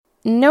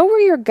know where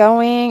you're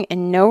going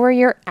and know where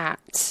you're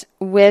at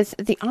with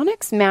the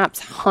onX Maps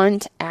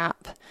Hunt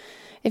app.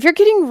 If you're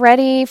getting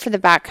ready for the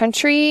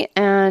backcountry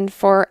and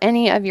for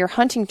any of your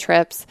hunting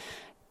trips,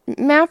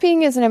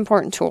 mapping is an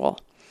important tool.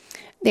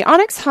 The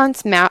onX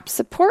Hunt map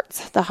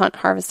supports the Hunt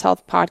Harvest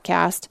Health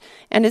podcast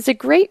and is a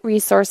great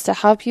resource to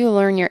help you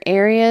learn your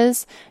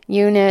areas,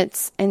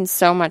 units, and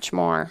so much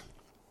more.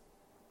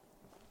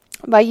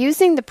 By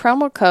using the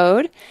promo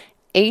code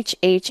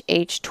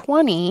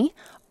HHH20,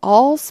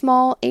 all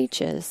small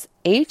h's,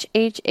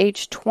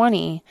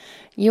 HHH20,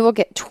 you will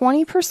get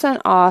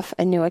 20% off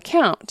a new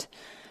account.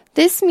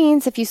 This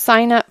means if you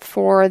sign up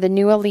for the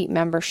new Elite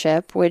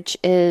membership, which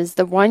is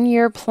the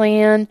 1-year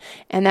plan,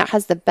 and that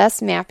has the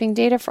best mapping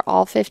data for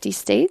all 50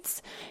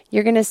 states,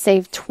 you're going to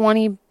save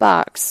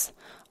 $20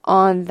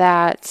 on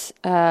that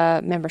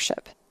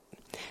membership.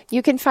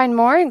 You can find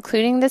more,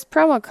 including this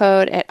promo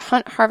code, at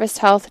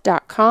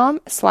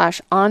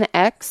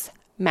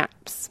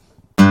huntharvesthealth.com/onxmaps.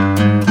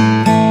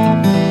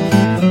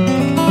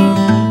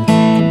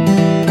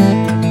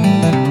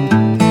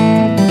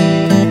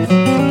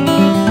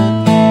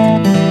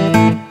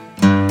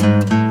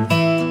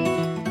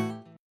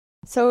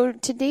 So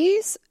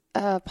today's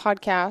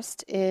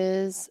podcast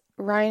is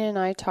Ryan and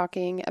I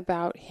talking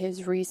about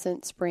his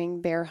recent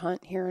spring bear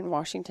hunt here in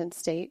Washington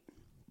State.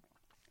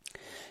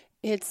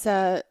 It's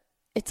a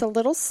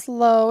little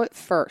slow at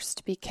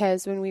first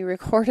because when we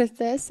recorded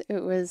this,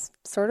 it was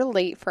sort of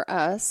late for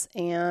us,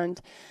 and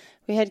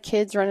we had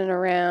kids running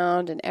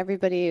around, and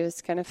everybody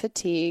was kind of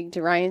fatigued.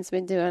 Ryan's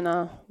been doing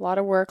a lot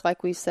of work,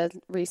 like we said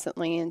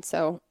recently, and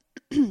so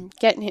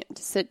getting him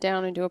to sit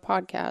down and do a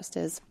podcast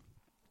has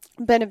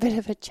been a bit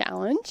of a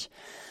challenge.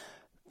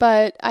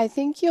 But I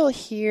think you'll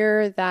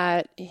hear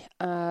that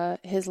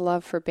his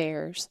love for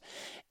bears.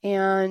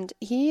 And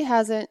he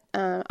hasn't,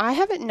 I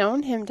haven't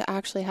known him to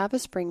actually have a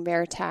spring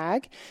bear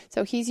tag.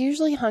 So he's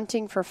usually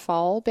hunting for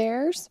fall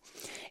bears,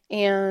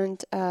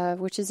 and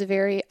which is a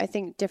very, I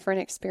think,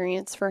 different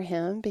experience for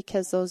him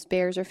because those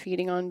bears are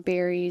feeding on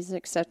berries,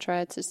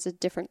 etc. It's just a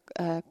different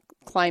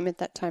climate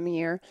that time of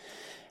year.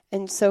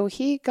 And so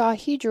he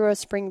drew a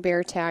spring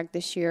bear tag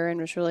this year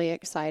and was really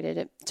excited.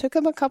 It took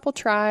him a couple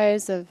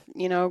tries of,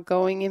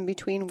 going in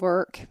between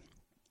work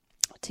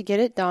to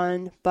get it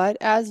done, but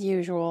as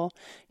usual,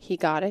 he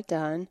got it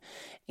done.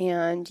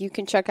 And you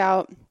can check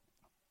out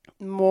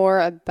more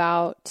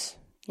about,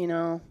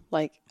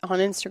 like on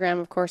Instagram,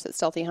 of course, at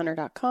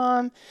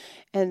stealthyhunter.com,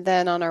 and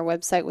then on our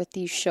website with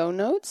these show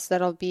notes,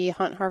 that'll be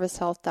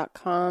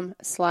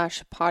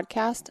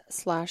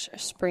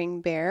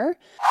huntharvesthealth.com/podcast/springbear.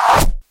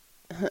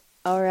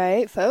 All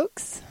right,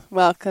 folks,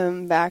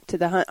 welcome back to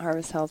the Hunt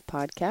Harvest Health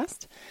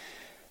podcast.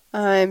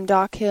 I'm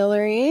Doc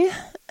Hillary,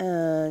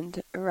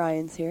 and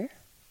Ryan's here.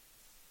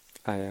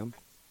 I am.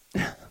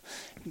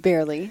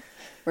 Barely.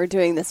 We're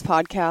doing this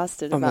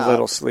podcast at I'm a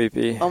little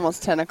sleepy.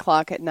 Almost 10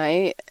 o'clock at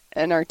night,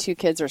 and our two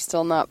kids are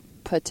still not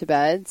put to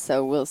bed,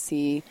 so we'll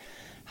see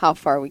how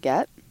far we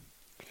get.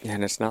 Yeah,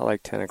 and it's not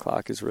like 10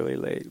 o'clock is really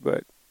late,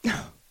 but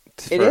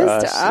it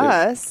is to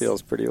us. It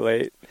feels pretty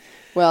late.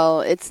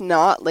 Well, it's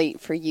not late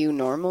for you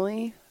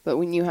normally, but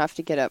when you have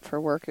to get up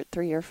for work at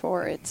 3 or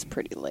 4, it's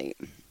pretty late.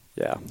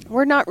 Yeah.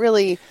 We're not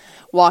really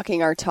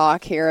walking our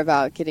talk here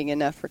about getting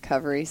enough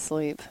recovery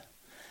sleep.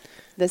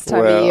 This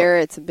time of year,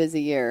 it's a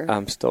busy year.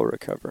 I'm still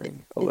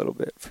recovering a little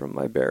bit from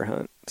my bear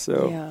hunt,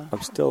 so yeah.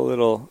 I'm still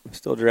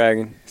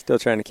dragging, still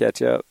trying to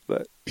catch up,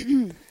 but.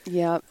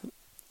 Yep.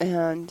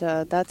 And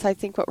that's, I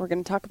think, what we're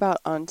going to talk about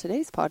on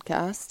today's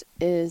podcast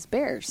is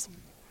bears.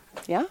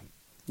 Yeah?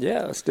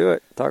 Yeah, let's do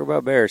it. Talk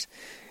about bears.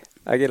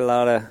 I get a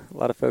lot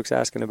of folks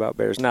asking about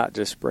bears, not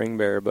just spring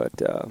bear, but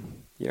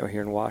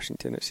here in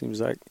Washington, it seems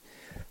like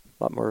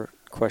a lot more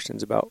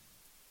questions about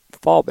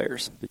fall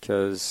bears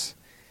because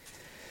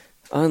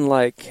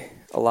unlike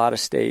a lot of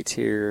states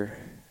here,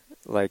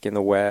 like in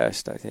the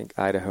West, I think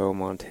Idaho,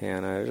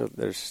 Montana,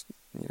 there's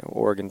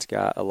Oregon's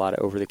got a lot of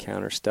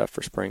over-the-counter stuff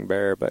for spring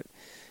bear, but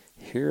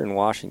here in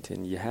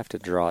Washington, you have to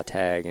draw a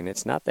tag, and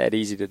it's not that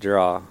easy to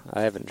draw.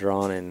 I haven't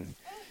drawn in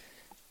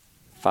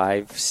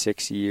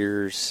 5-6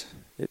 years.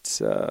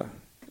 It's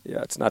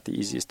not the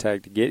easiest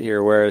tag to get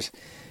here. Whereas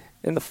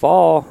in the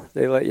fall,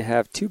 they let you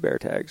have 2 bear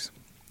tags,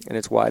 and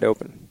it's wide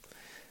open.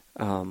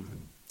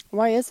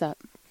 Why is that?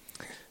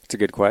 It's a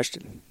good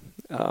question.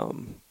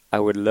 I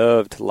would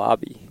love to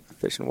lobby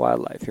Fish and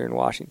Wildlife here in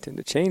Washington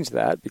to change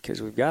that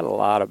because we've got a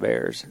lot of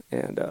bears,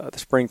 and the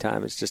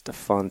springtime is just a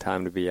fun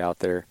time to be out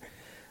there.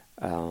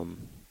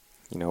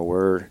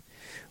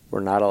 We're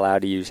not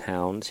allowed to use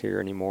hounds here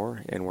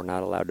anymore, and we're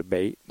not allowed to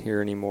bait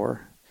here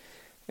anymore.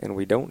 And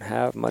we don't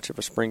have much of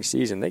a spring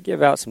season. They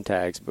give out some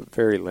tags, but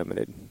very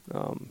limited.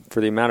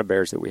 For the amount of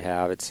bears that we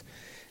have, it's,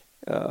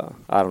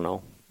 I don't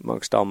know,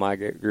 amongst all my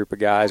group of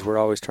guys, we're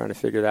always trying to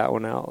figure that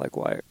one out. Like,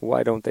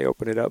 why don't they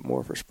open it up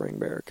more for spring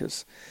bear?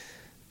 Because,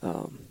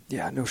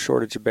 no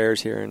shortage of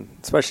bears here, and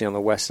especially on the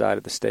west side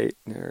of the state.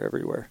 They're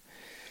everywhere.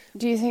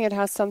 Do you think it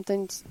has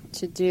something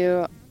to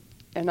do,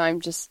 and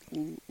I'm just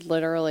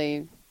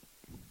literally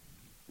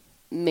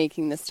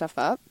making this stuff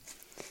up,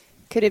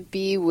 could it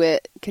be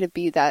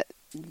that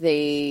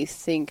they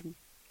think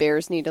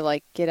bears need to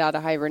like get out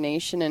of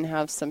hibernation and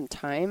have some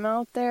time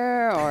out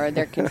there, or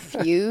they're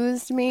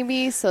confused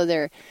maybe, so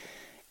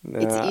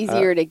it's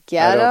easier to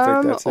get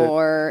them,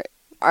 or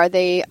are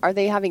they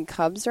having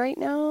cubs right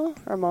now?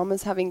 Are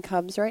mamas having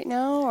cubs right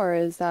now, or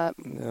is that?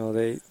 No,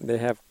 they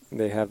have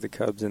the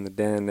cubs in the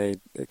den. They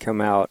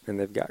come out and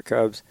they've got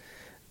cubs.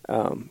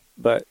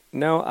 But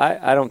no,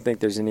 I don't think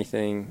there's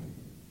anything.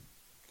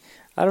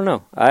 I don't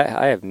know.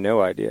 I have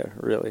no idea,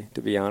 really,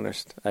 to be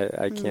honest.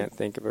 I can't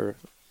think of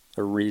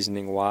a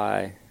reasoning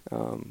why,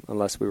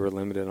 unless we were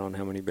limited on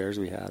how many bears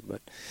we had.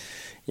 But,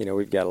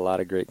 we've got a lot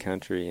of great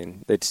country,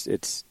 and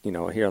it's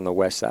here on the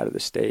west side of the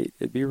state.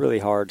 It'd be really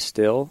hard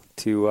still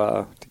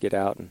to get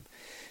out and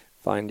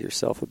find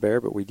yourself a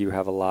bear, but we do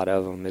have a lot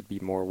of them. It'd be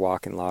more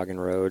walking, logging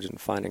roads and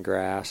finding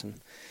grass,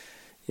 and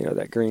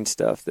that green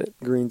stuff that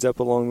greens up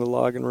along the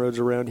logging roads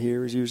around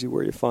here is usually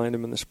where you find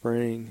them in the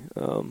spring.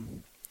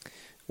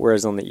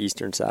 Whereas on the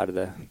eastern side of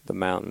the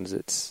mountains,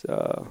 it's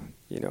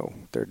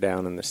they're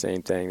down in the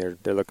same thing.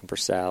 They're looking for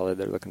salad,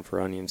 they're looking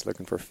for onions,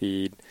 looking for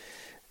feed,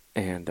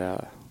 and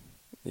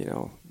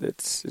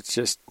it's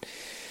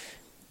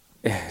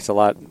a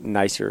lot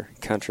nicer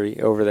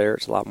country over there.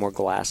 It's a lot more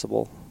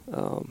glassable.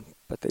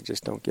 But they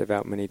just don't give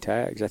out many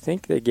tags. I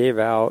think they gave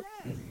out.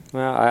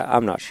 Well,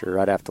 I'm not sure.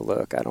 I'd have to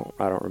look. I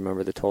don't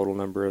remember the total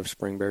number of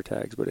spring bear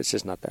tags, but it's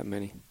just not that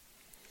many.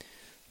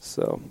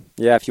 So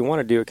yeah, if you want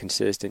to do it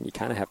consistent, you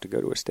kind of have to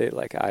go to a state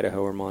like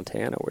Idaho or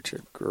Montana, which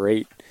are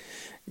great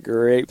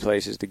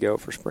places to go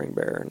for spring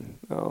bear.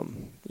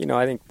 And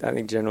I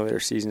think generally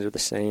their seasons are the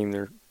same.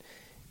 They're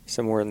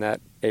somewhere in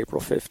that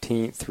April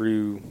 15th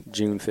through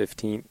June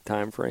 15th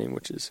time frame,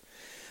 which is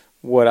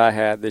what I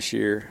had this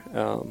year.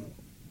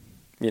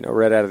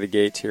 Right out of the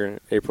gates here on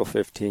April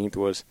 15th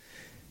was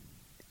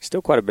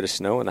still quite a bit of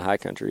snow in the high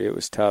country. It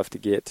was tough to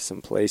get to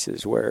some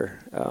places where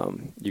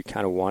you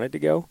kind of wanted to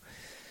go.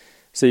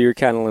 So you're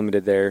kind of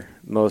limited there.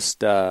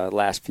 Most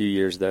last few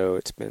years, though,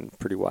 it's been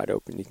pretty wide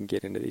open. You can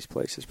get into these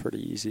places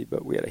pretty easy.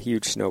 But we had a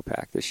huge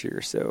snowpack this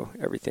year, so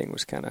everything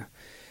was kind of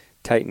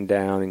tightened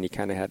down, and you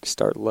kind of had to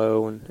start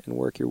low and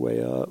work your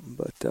way up.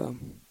 But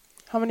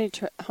how many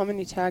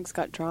tags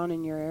got drawn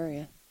in your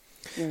area,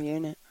 your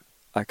unit?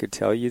 I could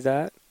tell you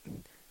that.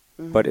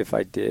 But if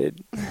I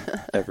did,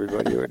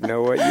 everybody would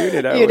know what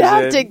unit I was in. You'd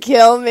have to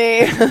kill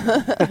me.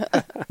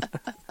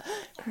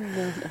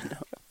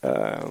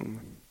 No.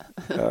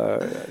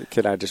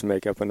 Can I just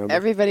make up a number?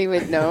 Everybody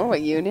would know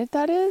what unit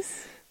that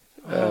is?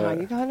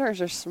 You hunters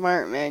are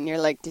smart, man. You're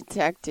like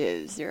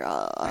detectives. You're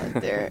all out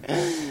there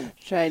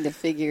trying to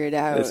figure it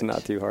out. It's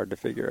not too hard to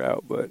figure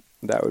out, but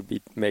that would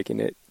be making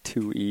it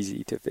too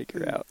easy to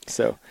figure out.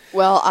 So,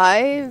 well,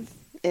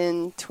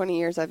 in 20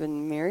 years I've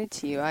been married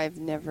to you, I've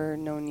never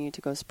known you to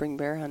go spring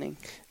bear hunting.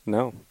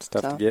 No, it's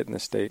tough to get in the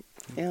state.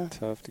 Yeah.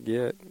 Tough to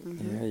get.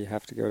 Mm-hmm. Yeah, you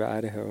have to go to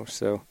Idaho.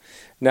 So,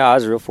 no, I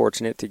was real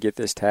fortunate to get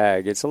this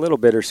tag. It's a little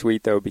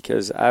bittersweet, though,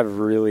 because I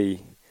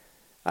really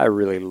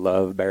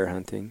love bear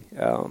hunting.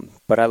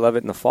 But I love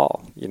it in the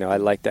fall. I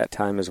like that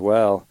time as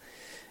well.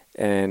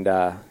 And,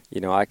 I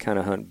kind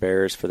of hunt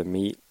bears for the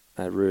meat.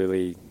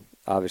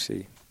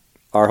 Obviously,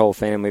 our whole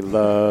family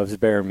loves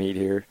bear meat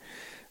here.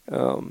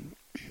 And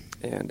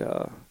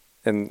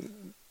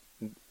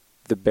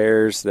the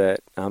bears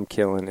that I'm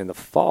killing in the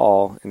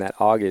fall, in that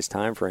August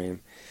time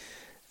frame,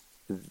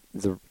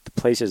 the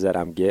places that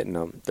I'm getting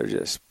them, they're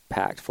just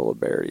packed full of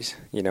berries.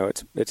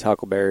 It's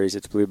huckleberries,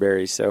 it's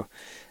blueberries, so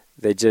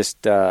they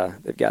just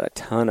they've got a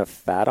ton of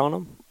fat on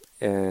them,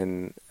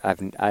 and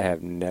I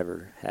have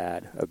never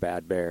had a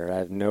bad bear. I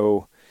have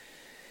no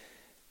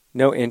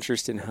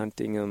interest in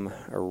hunting them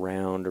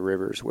around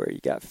rivers where you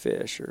got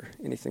fish or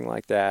anything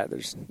like that.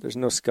 There's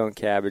no skunk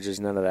cabbages,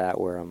 none of that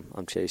where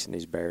I'm chasing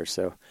these bears.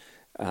 So,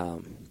 I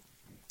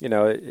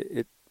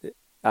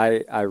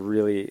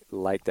really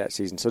like that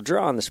season. So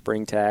drawing the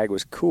spring tag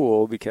was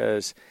cool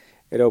because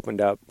it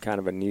opened up kind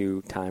of a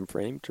new time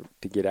frame to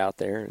get out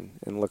there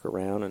and look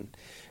around. And,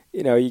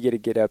 you get to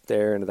get up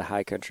there into the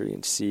high country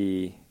and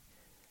see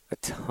a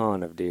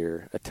ton of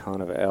deer, a ton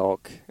of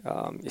elk.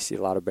 You see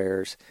a lot of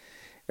bears.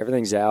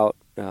 Everything's out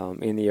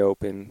in the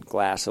open,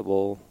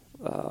 glassable,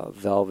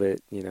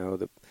 velvet.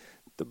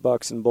 The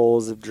bucks and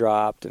bulls have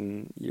dropped,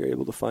 and you're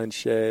able to find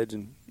sheds,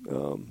 and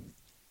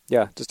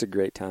just a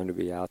great time to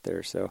be out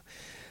there. So,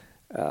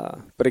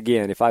 but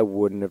again, if I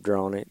wouldn't have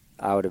drawn it,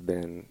 I would have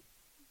been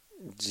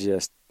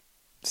just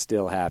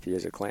still happy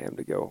as a clam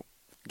to go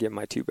get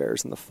my 2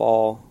 bears in the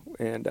fall.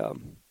 And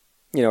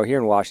here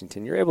in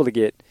Washington, you're able to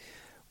get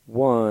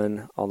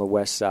 1 on the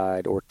west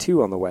side or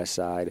 2 on the west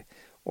side,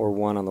 or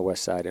 1 on the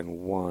west side and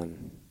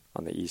 1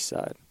 on the east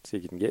side. So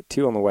you can get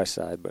 2 on the west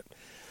side, but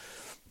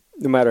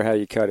no matter how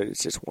you cut it,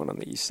 it's just 1 on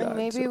the east side. And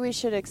maybe we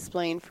should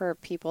explain for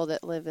people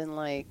that live in,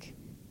 like,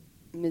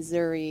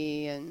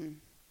 Missouri and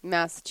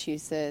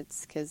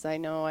Massachusetts, because I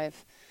know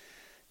I've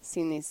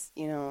seen these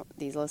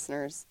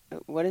listeners.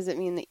 What does it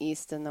mean, the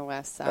east and the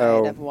west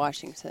side of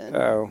Washington?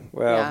 Oh,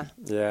 well,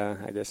 yeah,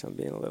 I guess I'm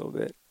being a little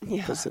bit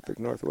Pacific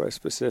Northwest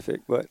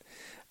specific. But,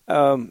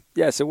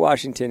 so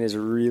Washington is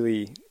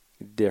really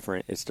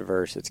different. It's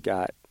diverse. It's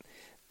got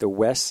the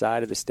west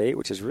side of the state,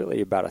 which is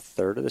really about a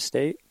third of the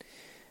state.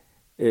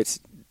 It's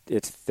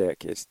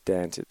thick. It's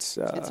dense. It's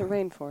a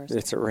rainforest.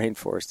 It's a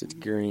rainforest. It's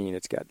green.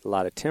 It's got a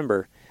lot of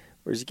timber.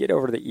 Whereas you get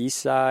over to the east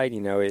side,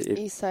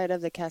 east side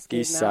of the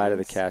Cascade East Mountains. side of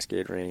the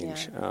Cascade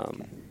Range. Yeah,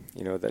 okay.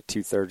 The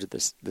 2/3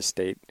 of the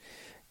state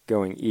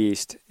going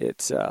east,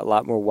 it's a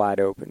lot more wide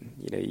open.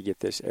 You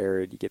get this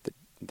arid, you get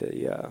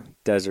the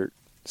desert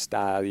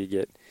style, you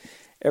get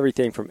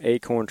everything from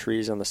acorn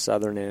trees on the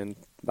southern end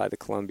by the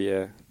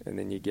Columbia, and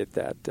then you get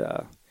that,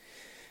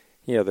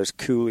 there's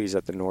coulees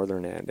at the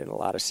northern end and a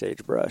lot of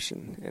sagebrush,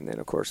 and then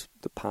of course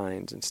the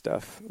pines and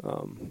stuff,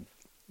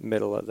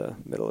 middle of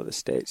the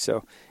state.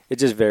 So it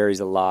just varies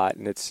a lot,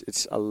 and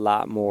it's a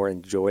lot more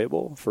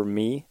enjoyable for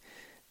me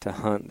to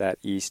hunt that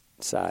east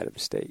side of the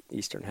state,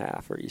 eastern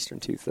half or eastern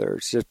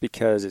 2/3, just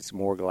because it's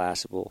more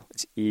glassable.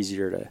 It's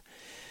easier to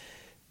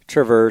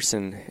traverse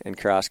and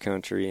cross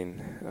country, and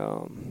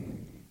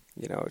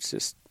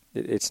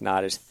it's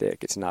not as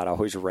thick. It's not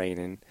always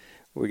raining.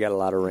 We got a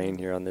lot of rain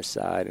here on this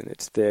side, and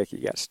it's thick. You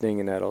got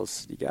stinging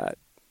nettles. You got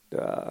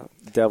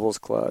devil's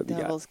club. You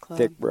got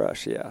thick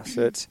brush. Yeah,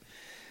 so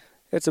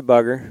it's a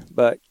bugger,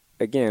 but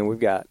again, we've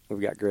got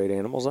great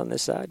animals on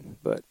this side,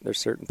 but there's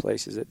certain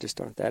places that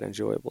just aren't that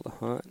enjoyable to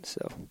hunt.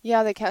 So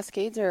yeah, the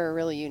Cascades are a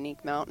really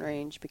unique mountain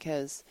range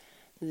because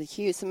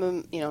some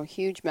of them,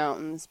 huge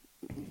mountains,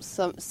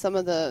 some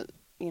of the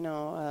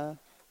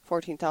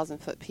 14,000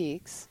 foot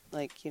peaks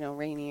like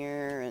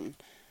Rainier and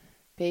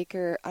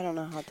Baker. I don't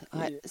know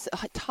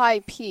high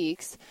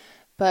peaks,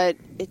 but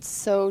it's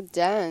so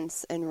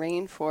dense and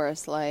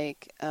rainforest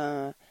like.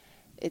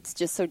 It's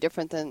just so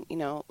different than,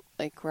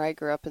 like where I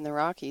grew up in the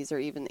Rockies or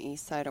even the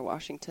east side of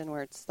Washington,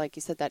 where it's, like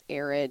you said, that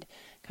arid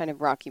kind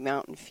of Rocky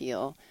Mountain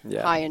feel,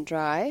 high and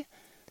dry,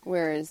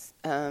 whereas,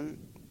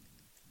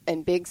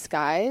 and big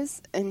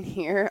skies. And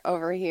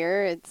over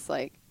here, it's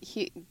like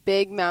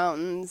big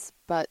mountains,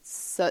 but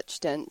such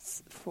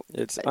dense.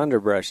 It's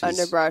underbrush.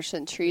 Underbrush,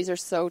 and trees are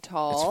so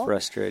tall. It's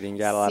frustrating. You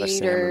got a lot of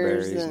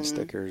salmonberries and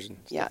stickers and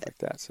stuff like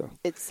that. So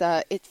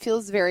it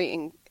feels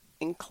very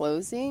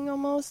enclosing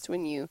almost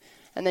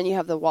and then you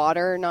have the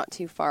water not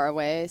too far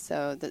away,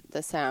 so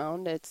the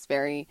sound, it's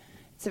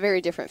a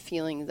very different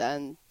feeling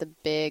than the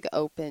big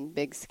open,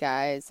 big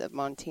skies of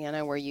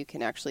Montana where you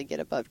can actually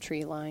get above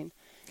tree line.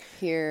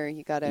 Here,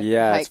 you got to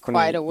hike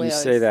quite a ways. You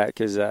say that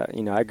because,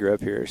 I grew up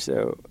here,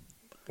 so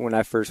when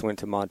I first went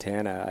to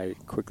Montana, I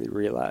quickly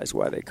realized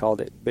why they called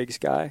it Big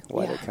Sky,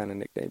 why they kind of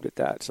nicknamed it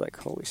that. It's like,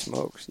 holy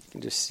smokes, you can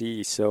just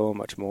see so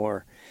much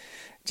more.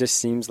 It just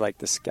seems like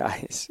the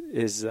sky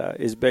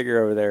is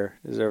bigger over there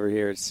as over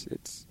here. It's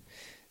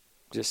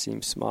just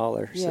seems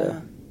smaller.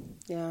 Yeah,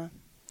 yeah.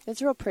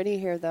 It's real pretty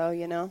here,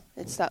 though.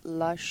 It's that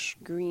lush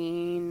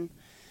green.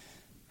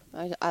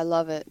 I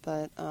love it,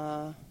 but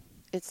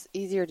it's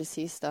easier to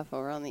see stuff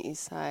over on the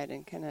east side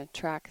and kind of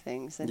track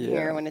things than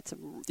here when it's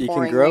pouring You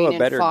can grow rain a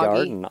better and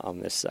foggy. garden on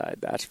this side.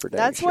 That's for damn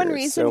That's sure. one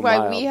reason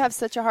why we have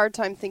such a hard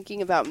time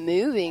thinking about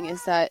moving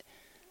is that,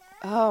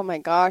 oh my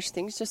gosh,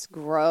 things just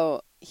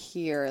grow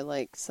here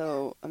like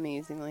so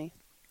amazingly.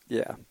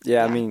 Yeah.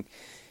 I mean,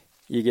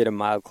 you get a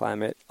mild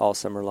climate all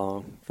summer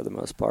long for the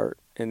most part,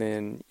 and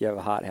then you have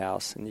a hot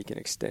house and you can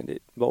extend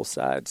it both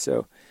sides.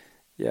 So,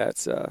 yeah,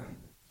 it's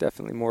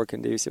definitely more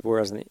conducive.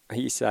 Whereas on the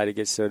east side, it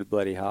gets so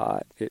bloody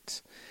hot.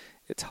 It's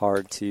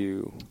hard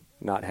to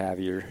not have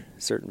your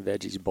certain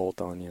veggies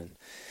bolt on you. And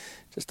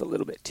just a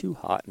little bit too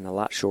hot and a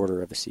lot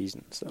shorter of a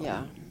season. So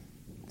yeah,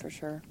 for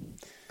sure.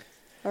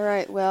 All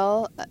right.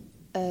 Well,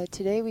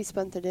 today you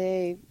spent the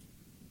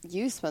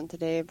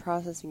day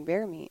processing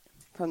bear meat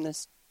from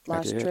this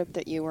last trip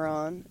that you were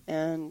on,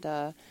 and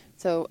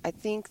so I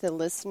think the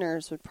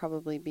listeners would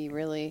probably be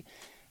really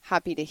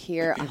happy to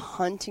hear a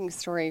hunting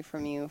story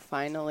from you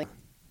finally.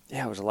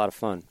 Yeah, it was a lot of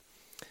fun.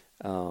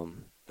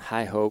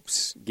 High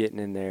hopes getting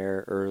in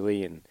there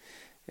early and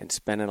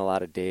spending a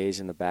lot of days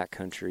in the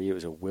backcountry. It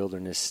was a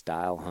wilderness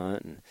style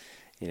hunt,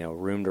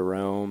 and room to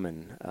roam,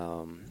 and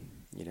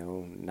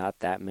not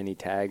that many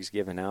tags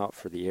given out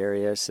for the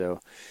area, so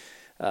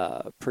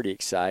pretty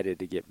excited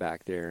to get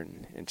back there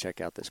and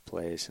check out this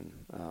place.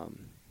 And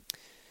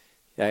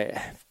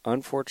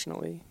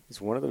unfortunately,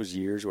 it's one of those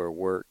years where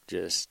work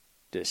just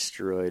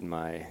destroyed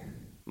my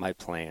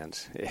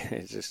plans.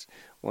 It's just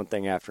one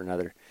thing after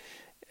another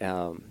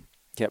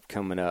kept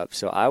coming up.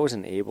 So I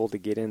wasn't able to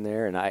get in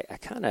there, and I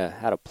kind of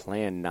had a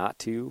plan not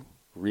to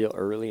real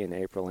early in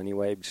April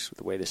anyway, just with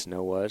the way the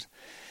snow was.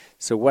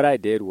 So what I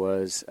did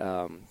was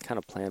kind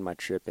of plan my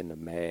trip into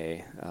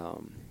May,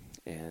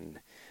 and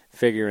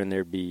figuring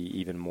there'd be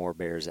even more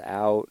bears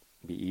out,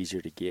 be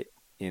easier to get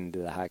into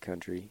the high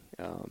country,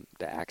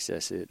 to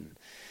access it.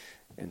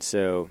 And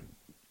so,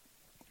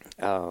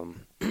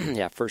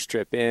 first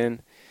trip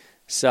in,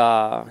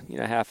 saw,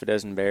 half a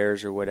dozen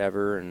bears or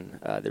whatever. And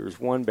there was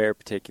one bear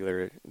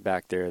particular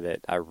back there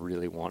that I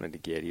really wanted to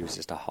get. He was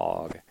just a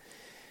hog.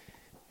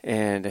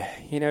 And,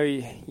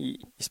 you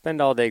spend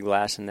all day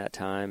glassing that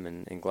time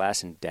and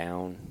glassing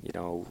down.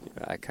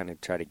 I kind of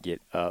try to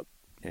get up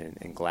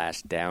and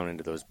glassed down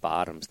into those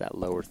bottoms, that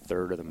lower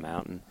third of the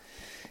mountain,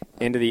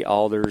 into the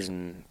alders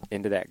and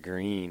into that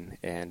green.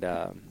 And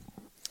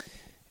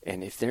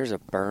if there's a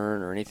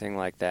burn or anything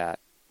like that,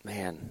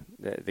 man,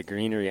 the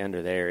greenery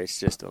under there, it's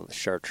just a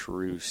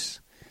chartreuse.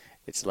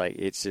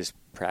 It's just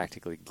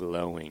practically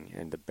glowing,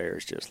 and the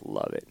bears just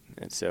love it.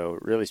 And so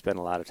really spend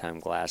a lot of time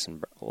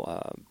glassing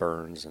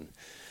burns, and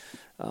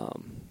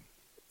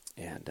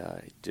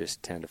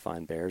just tend to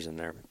find bears in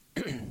there.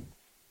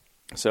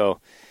 So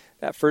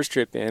that first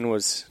trip in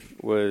was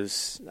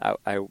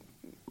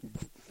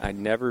I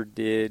never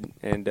did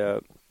end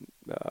up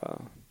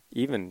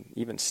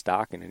even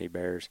stalking any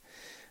bears.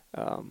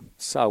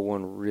 Saw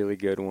one really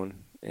good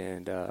one,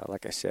 and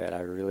like I said,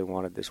 I really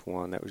wanted this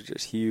one that was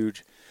just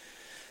huge.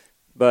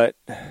 But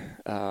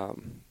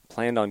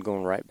planned on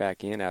going right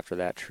back in after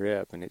that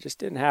trip, and it just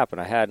didn't happen.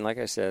 I had, like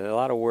I said, a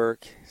lot of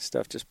work,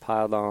 stuff just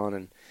piled on,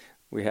 and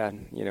we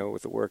had,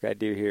 with the work I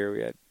do here,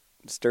 we had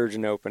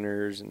sturgeon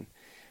openers and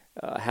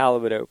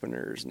halibut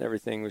openers, and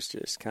everything was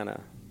just kind of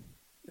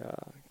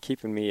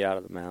keeping me out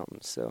of the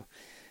mountains. So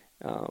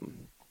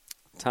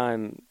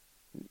time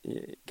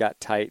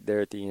got tight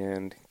there at the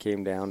end,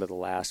 came down to the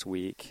last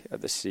week of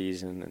the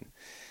season,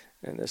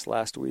 and this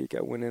last week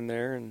I went in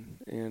there, and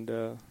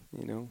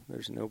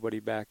there's nobody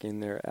back in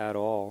there at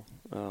all.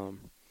 And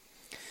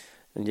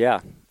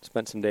yeah,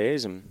 spent some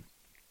days, and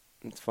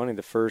it's funny,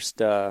 the first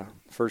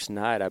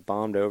night I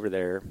bombed over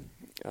there.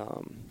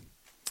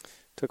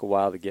 Took a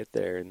while to get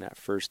there, and that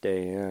first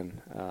day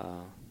in,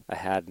 I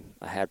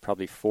had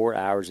probably 4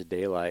 hours of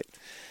daylight,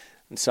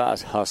 and so I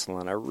was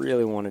hustling. I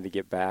really wanted to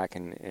get back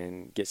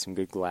and get some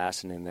good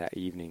glassing in that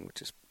evening,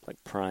 which is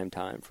like prime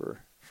time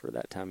for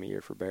that time of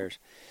year for bears.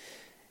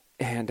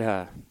 And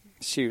I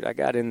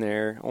got in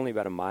there only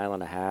about 1.5 miles,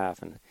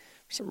 and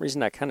for some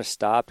reason I kind of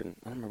stopped, and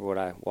I don't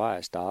remember why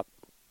I stopped,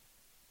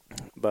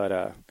 but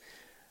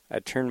I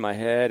turned my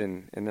head,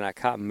 and then I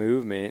caught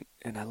movement,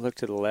 and I looked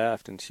to the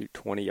left, and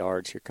 20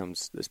 yards, here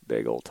comes this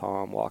big old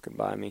Tom walking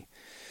by me,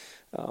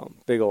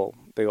 big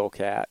old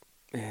cat,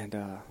 and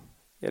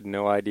he had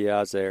no idea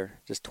I was there.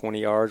 Just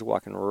 20 yards,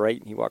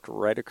 he walked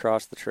right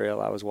across the trail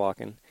I was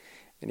walking,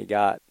 and he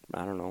got,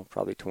 I don't know,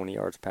 probably 20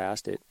 yards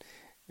past it.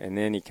 And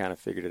then he kind of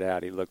figured it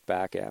out. He looked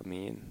back at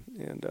me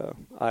and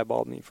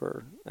eyeballed me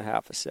for a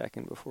half a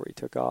second before he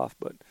took off.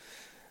 But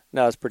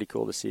no, it was pretty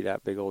cool to see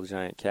that big old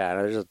giant cat.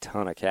 There's a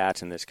ton of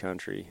cats in this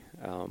country.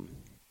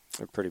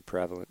 They're pretty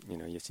prevalent.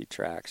 You see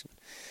tracks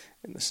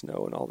in the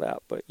snow and all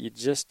that. But you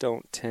just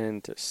don't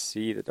tend to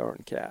see the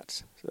darn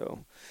cats.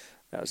 So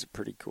that was a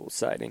pretty cool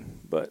sighting.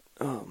 But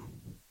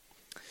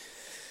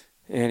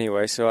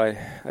anyway, so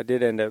I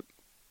did end up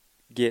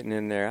getting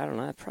in there. I don't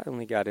know, I probably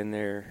only got in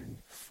there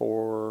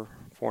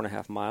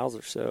 4.5 miles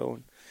or so,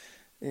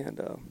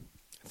 and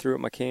threw at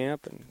my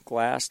camp and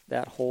glassed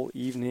that whole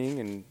evening,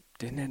 and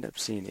didn't end up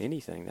seeing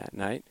anything that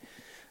night.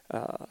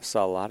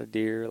 Saw a lot of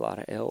deer, a lot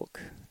of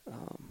elk,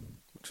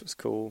 which was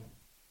cool.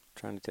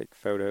 Trying to take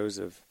photos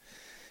of,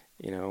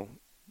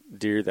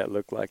 deer that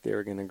looked like they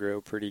were going to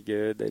grow pretty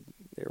good. They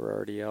were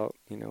already out,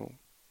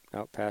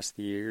 out past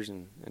the years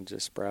and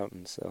just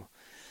sprouting. So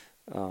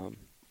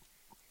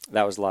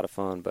that was a lot of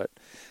fun. But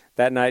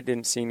that night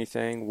didn't see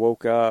anything.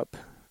 Woke up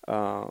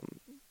to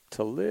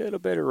a little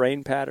bit of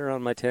rain patter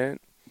on my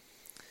tent,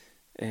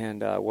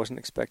 and I wasn't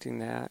expecting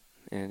that.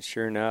 And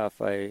sure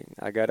enough, I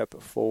got up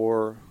at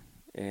 4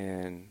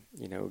 and,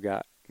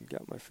 got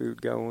my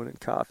food going and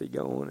coffee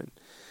going, and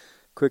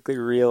quickly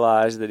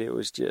realized that it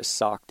was just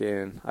socked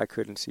in. I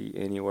couldn't see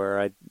anywhere.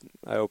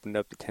 I opened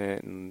up the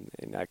tent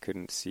and I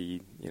couldn't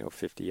see,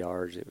 50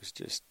 yards. It was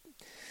just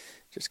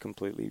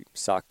completely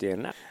socked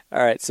in. All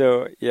right,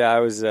 so yeah, I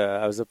was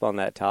up on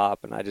that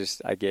top, and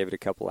I gave it a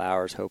couple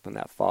hours hoping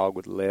that fog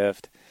would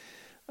lift.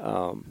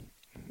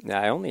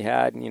 Now I only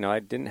had, I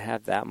didn't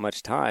have that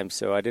much time,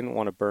 so I didn't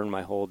want to burn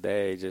my whole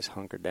day just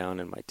hunkered down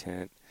in my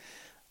tent.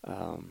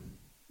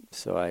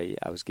 So I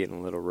was getting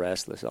a little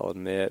restless, I'll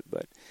admit,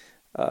 but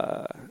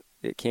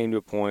it came to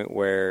a point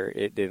where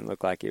it didn't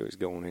look like it was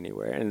going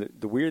anywhere. And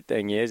the weird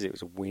thing is, it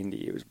was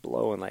windy. It was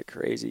blowing like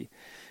crazy.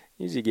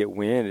 Usually you get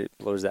wind, it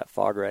blows that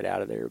fog right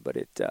out of there, but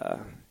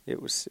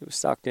it was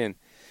sucked in.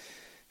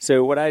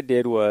 So what I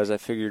did was I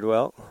figured,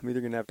 well, I'm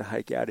either going to have to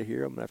hike out of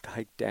here, I'm going to have to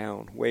hike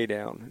down, way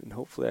down, and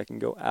hopefully I can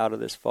go out of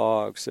this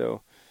fog.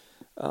 So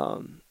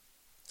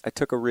I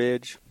took a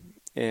ridge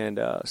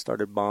and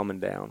started bombing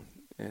down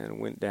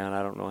and went down.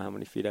 I don't know how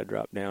many feet I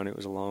dropped down. It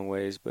was a long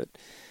ways, but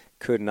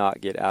could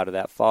not get out of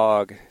that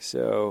fog.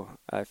 So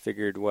I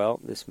figured, well,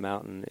 this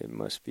mountain, it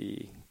must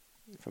be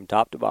from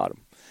top to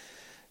bottom.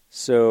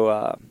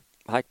 So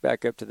hiked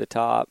back up to the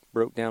top,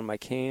 broke down my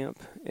camp,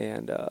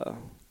 and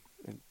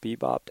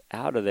bebopped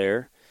out of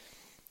there,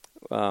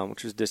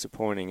 which was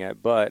disappointing.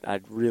 But I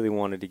really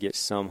wanted to get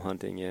some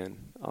hunting in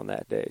on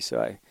that day.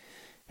 So I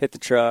hit the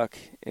truck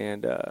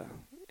and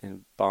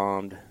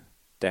bombed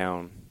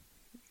down,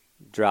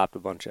 dropped a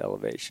bunch of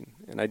elevation.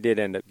 And I did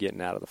end up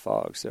getting out of the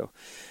fog. So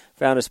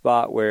found a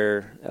spot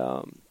where,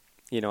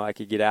 I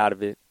could get out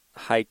of it,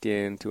 hiked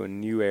into a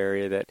new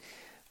area that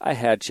I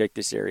had checked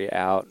this area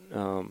out.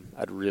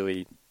 I'd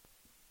really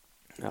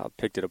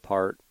picked it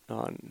apart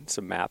on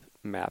some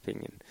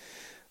mapping,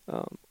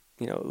 and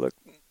it looked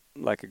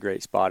like a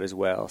great spot as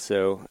well.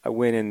 So I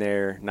went in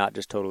there, not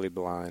just totally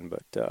blind,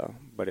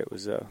 but it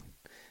was a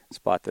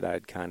spot that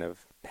I'd kind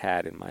of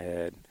had in my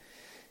head.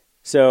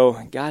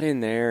 So got in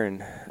there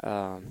and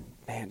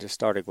just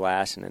started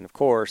glassing, and of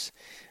course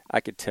I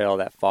could tell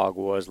that fog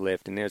was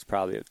lifting. It was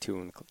probably at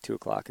 2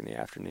 o'clock in the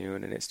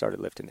afternoon, and it started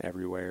lifting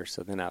everywhere.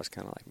 So then I was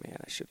kind of like, man,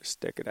 I should have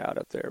stuck it out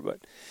up there. But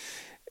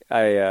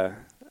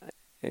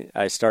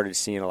I started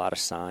seeing a lot of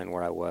sign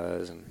where I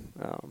was, and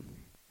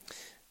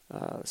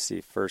let's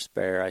see, first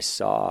bear I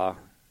saw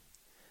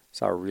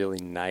a really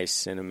nice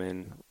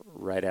cinnamon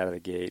right out of the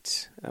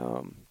gates.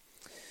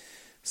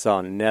 Saw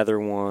another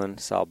one,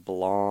 saw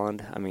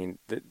blonde. I mean,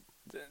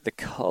 the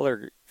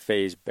color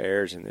phase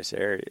bears in this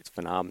area, it's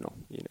phenomenal.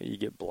 You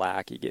get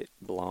black, you get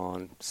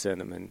blonde,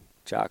 cinnamon,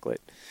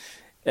 chocolate,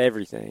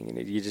 everything,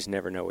 and you just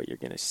never know what you're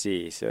going to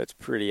see. So it's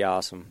pretty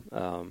awesome.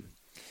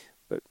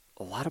 But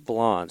a lot of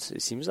blondes.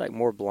 It seems like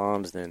more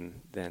blondes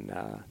than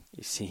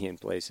you see in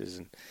places.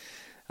 And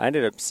I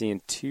ended up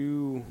seeing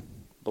 2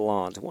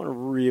 blondes, one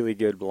really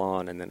good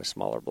blonde and then a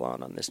smaller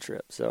blonde on this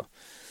trip. So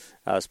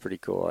that was pretty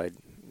cool. I'd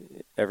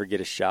ever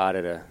get a shot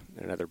at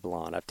another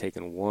blonde. I've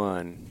taken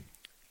one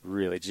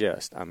really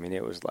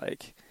it was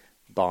like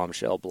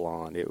bombshell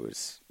blonde. It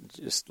was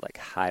just like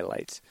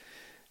highlights.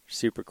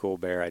 Super cool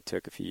bear I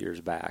took a few years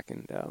back,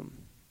 and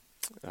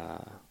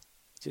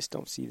just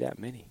don't see that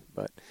many.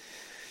 But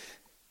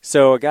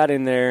so I got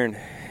in there and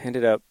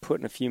ended up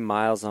putting a few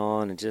miles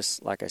on, and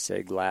just like I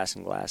said, glass.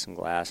 And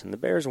the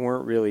bears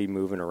weren't really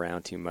moving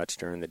around too much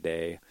during the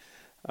day.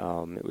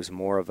 It was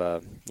more of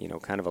a,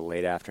 kind of a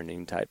late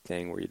afternoon type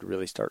thing where you'd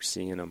really start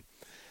seeing them.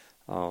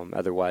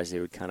 Otherwise, they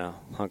would kind of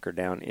hunker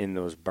down in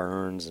those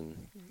burns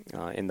and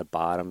in the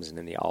bottoms and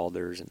in the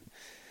alders, and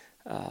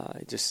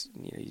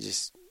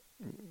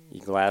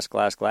you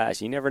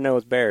glass. You never know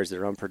with bears;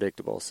 they're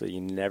unpredictable, so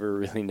you never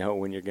really know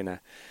when you're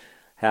gonna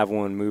have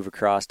one move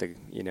across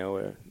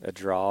a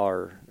draw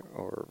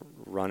or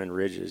running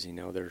ridges.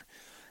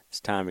 This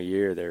time of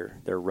year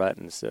they're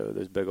rutting, so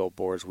those big old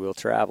boars will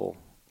travel.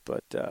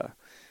 But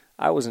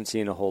I wasn't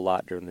seeing a whole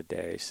lot during the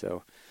day,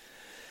 so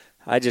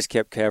I just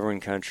kept covering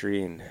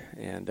country and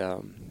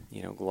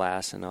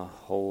glassing a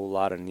whole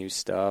lot of new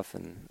stuff,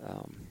 and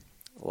a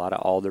lot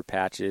of alder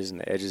patches and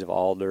the edges of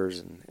alders,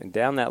 and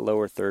down that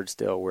lower third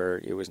still where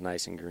it was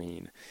nice and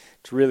green.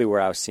 It's really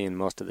where I was seeing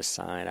most of the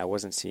sign. I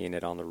wasn't seeing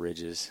it on the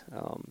ridges.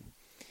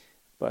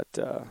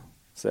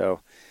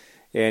 So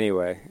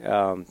anyway,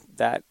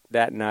 that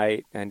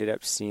night I ended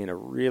up seeing a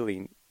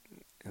really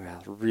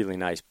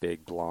nice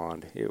big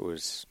blonde. It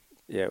was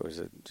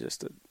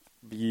just a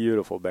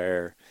beautiful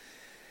bear.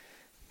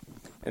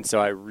 And so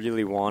I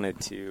really wanted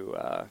to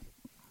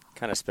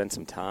kind of spend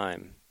some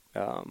time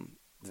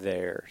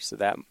there. So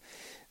that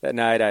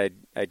night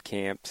I'd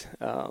camped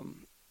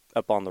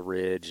up on the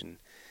ridge, and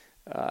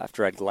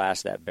after I'd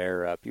glassed that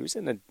bear up, he was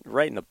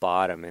right in the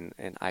bottom,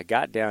 and I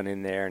got down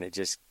in there, and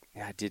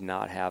I did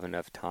not have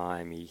enough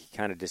time. He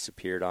kind of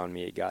disappeared on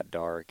me. It got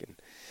dark, and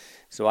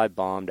so I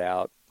bombed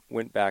out,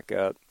 went back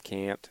up,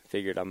 camped,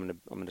 figured I'm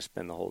gonna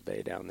spend the whole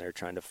day down there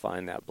trying to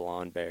find that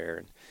blonde bear.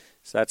 And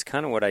so that's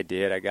kind of what I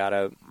did. I got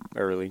up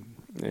early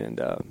and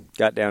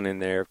got down in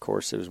there. Of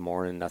course, it was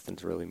morning.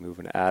 Nothing's really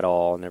moving at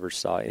all. Never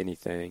saw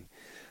anything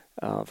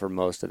for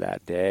most of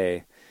that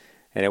day.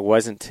 And it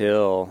wasn't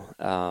till,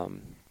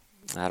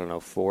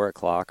 4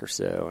 o'clock or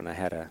so, and I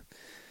had a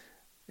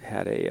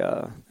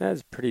that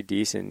was pretty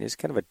decent. It's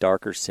kind of a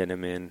darker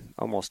cinnamon,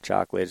 almost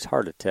chocolate. It's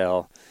hard to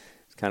tell.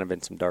 It's kind of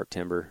been some dark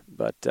timber,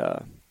 but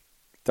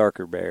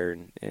darker bear,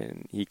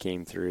 and he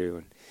came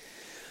through.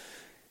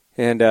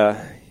 And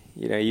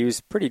he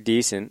was pretty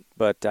decent,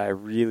 but I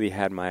really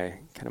had my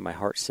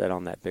heart set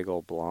on that big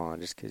old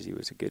blonde just because he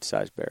was a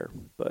good-sized bear.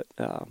 But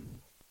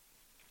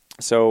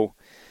so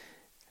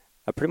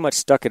I pretty much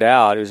stuck it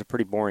out. It was a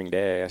pretty boring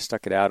day. I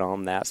stuck it out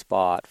on that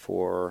spot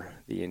for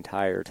the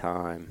entire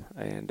time.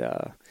 And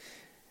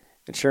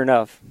sure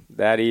enough,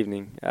 that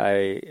evening,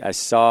 I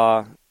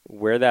saw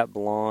where that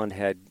blonde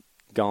had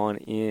gone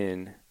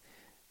in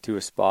to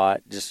a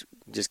spot, just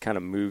kind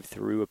of moved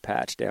through a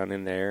patch down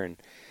in there,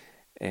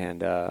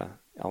 and I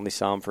only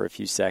saw him for a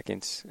few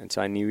seconds, and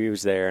so I knew he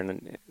was there,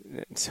 and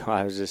so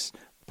I was just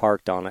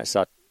parked on it. I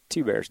saw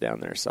 2 bears down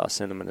there. I saw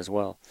cinnamon as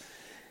well.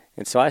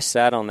 And so I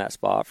sat on that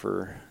spot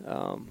for,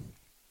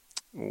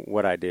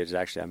 what I did is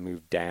actually I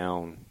moved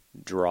down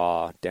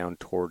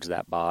towards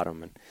that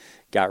bottom and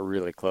got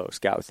really close,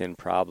 got within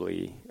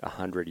probably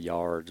 100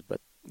 yards,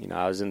 but,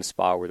 I was in the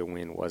spot where the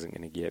wind wasn't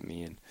going to get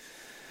me, and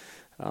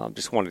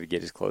just wanted to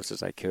get as close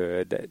as I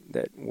could.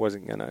 That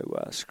wasn't going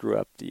to screw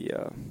up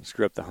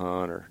the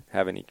hunt or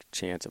have any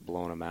chance of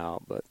blowing them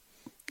out, but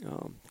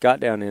got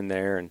down in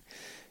there, and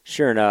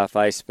sure enough,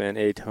 I spent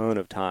a ton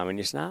of time. And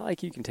it's not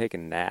like you can take a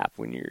nap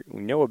when you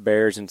know a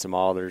bear's in some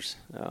alders,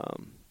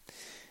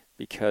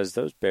 because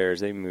those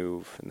bears, they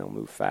move, and they'll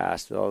move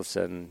fast. All of a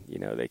sudden,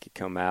 they could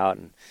come out,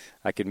 and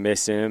I could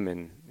miss him,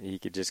 and he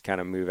could just kind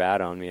of move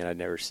out on me, and I'd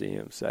never see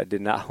him. So I did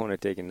not want to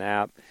take a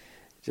nap.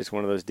 Just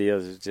one of those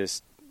deals is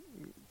just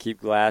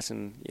keep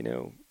glassing,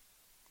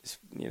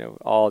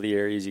 all the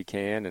areas you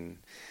can, and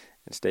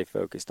stay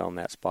focused on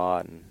that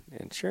spot.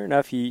 And sure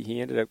enough, he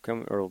ended up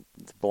coming, or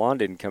the blonde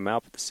didn't come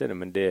out, but the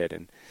cinnamon did.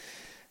 And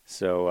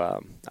so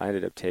I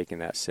ended up taking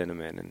that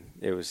cinnamon, and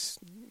it was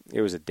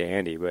a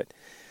dandy, but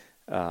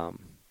I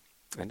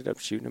ended up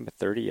shooting him at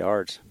 30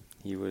 yards.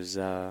 He was,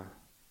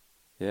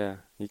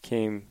 he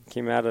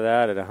came out of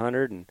that at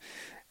 100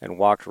 and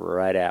walked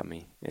right at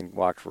me, and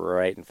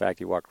in fact,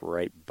 he walked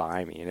right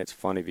by me. And it's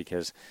funny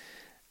because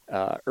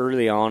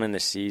early on in the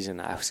season,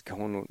 I was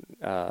going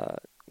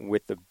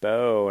with the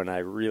bow, and I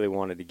really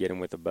wanted to get him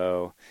with the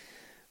bow.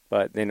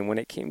 But then when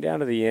it came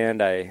down to the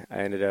end, I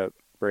ended up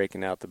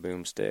breaking out the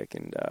boomstick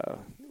and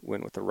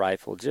went with the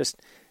rifle, just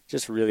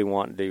really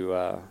wanting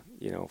to,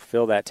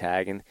 fill that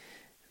tag. And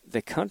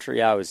the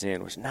country I was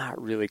in was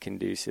not really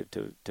conducive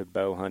to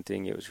bow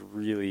hunting. It was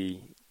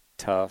really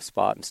tough,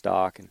 spot and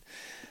stock,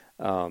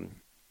 and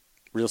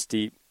real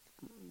steep,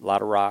 a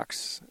lot of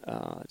rocks,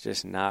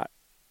 just not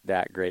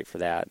that great for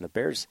that. And the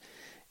bears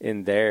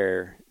in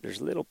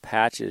there's little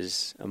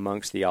patches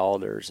amongst the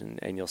alders,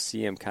 and you'll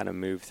see them kind of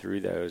move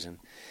through those. And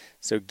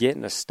so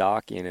getting a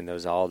stalk in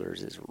those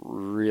alders is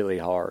really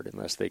hard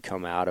unless they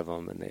come out of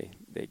them and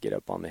they get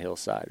up on the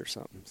hillside or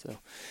something. So,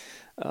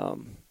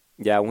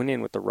 I went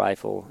in with the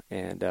rifle,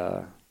 and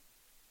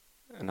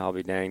I'll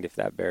be danged if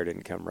that bear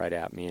didn't come right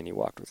at me and he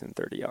walked within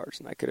 30 yards,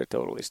 and I could have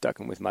totally stuck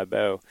him with my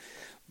bow.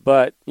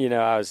 But,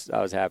 I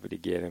was happy to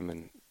get him,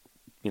 and,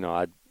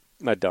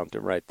 I dumped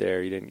him right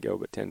there. He didn't go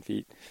but 10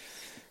 feet.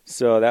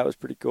 So that was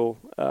pretty cool.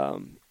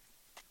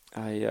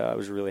 I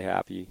was really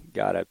happy,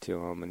 got up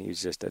to him, and he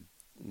was just a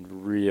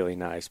really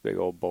nice big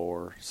old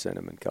boar,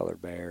 cinnamon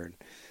colored bear. And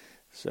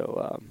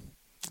so,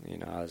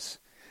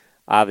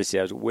 I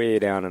was way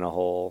down in a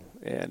hole,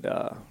 and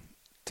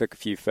took a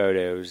few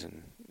photos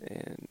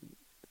and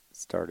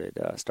started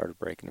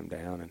breaking them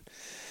down.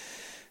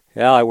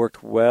 And I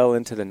worked well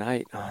into the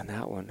night on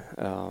that one.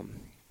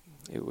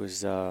 It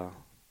was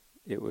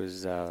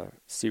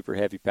super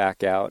heavy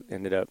pack out.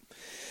 Ended up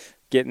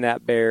getting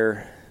that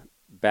bear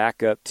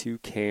back up to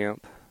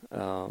camp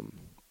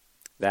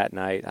that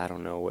night. I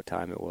don't know what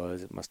time it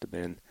was. It must have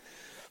been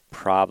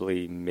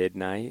probably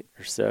midnight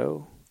or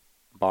so.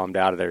 Bombed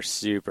out of there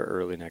super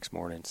early next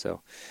morning.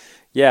 So,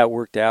 it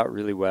worked out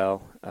really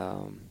well.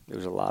 It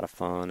was a lot of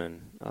fun,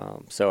 and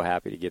so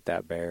happy to get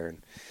that bear.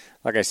 And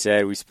like I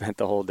said, we spent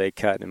the whole day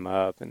cutting him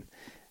up, and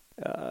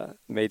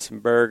made some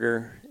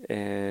burger,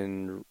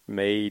 and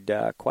made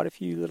quite a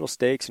few little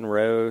steaks and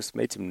roasts,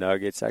 made some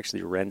nuggets,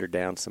 actually rendered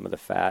down some of the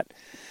fat.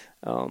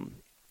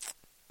 And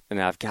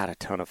I've got a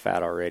ton of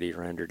fat already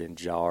rendered in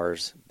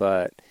jars,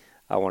 but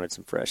I wanted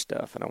some fresh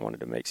stuff, and I wanted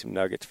to make some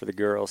nuggets for the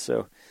girls.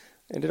 So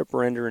I ended up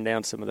rendering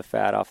down some of the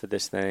fat off of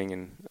this thing,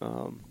 and,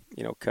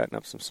 cutting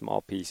up some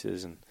small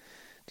pieces and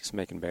just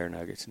making bear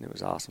nuggets, and it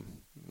was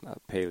awesome.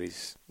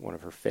 Paley's one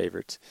of her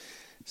favorites,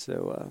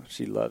 so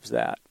she loves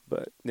that.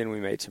 But then we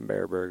made some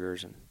bear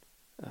burgers, and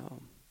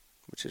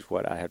which is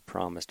what I had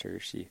promised her.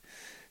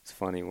 It's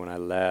funny, when I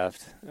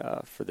left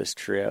for this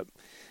trip,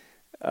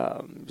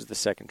 it was the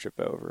second trip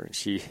over, and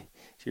she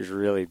was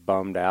really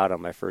bummed out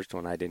on my first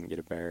one. I didn't get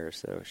a bear,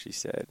 so she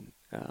said,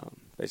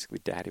 basically,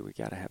 Daddy, we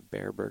got to have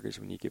bear burgers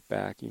when you get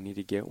back. You need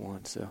to get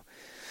one. So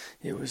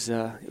it was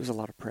a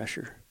lot of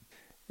pressure,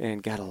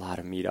 and got a lot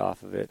of meat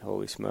off of it.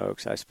 Holy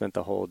smokes! I spent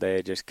the whole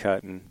day just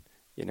cutting,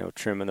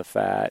 trimming the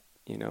fat,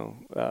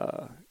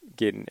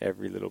 getting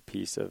every little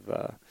piece of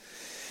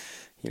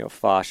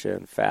fascia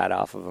and fat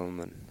off of them,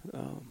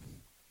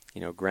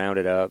 and ground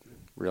it up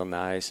real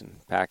nice and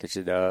packaged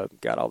it up.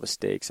 Got all the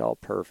steaks all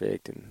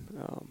perfect,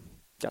 and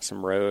got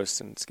some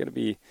roasts, and it's gonna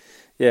be,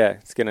 I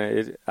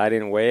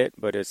didn't weigh it,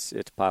 but it's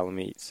a pile of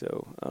meat.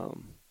 So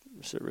I'm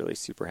just really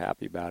super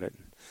happy about it,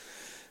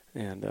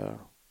 and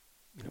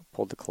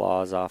pulled the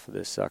claws off of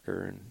this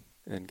sucker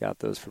and got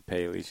those for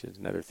Paley. She's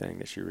another thing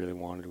that she really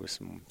wanted was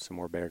some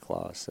more bear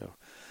claws. So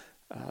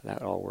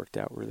that all worked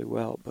out really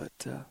well.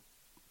 But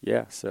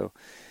so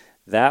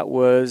that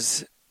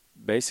was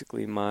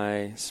basically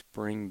my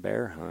spring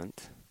bear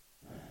hunt.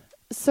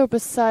 So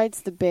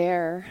besides the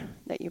bear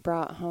that you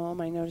brought home,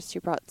 I noticed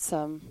you brought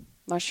some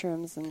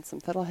mushrooms and some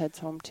fiddleheads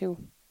home too.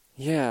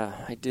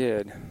 Yeah, I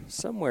did.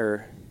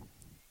 Somewhere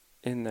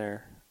in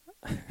there.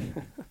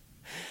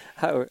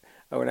 I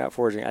went out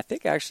foraging. I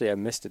think actually I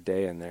missed a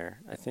day in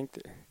there. I think,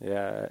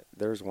 there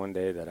was one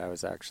day that I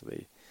was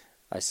actually,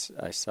 I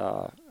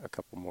saw a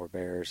couple more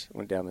bears.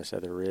 Went down this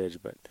other ridge,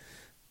 but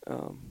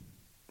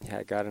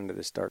I got into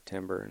this dark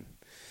timber, and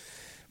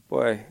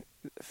boy,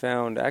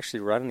 found actually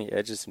right on the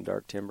edge of some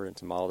dark timber and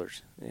some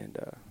alders, and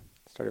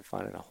started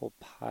finding a whole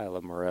pile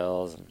of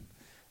morels. And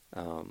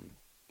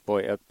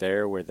up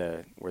there where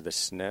the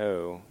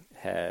snow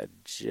had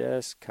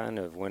just kind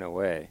of went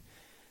away,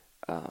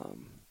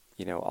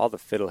 all the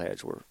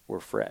fiddleheads were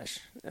fresh.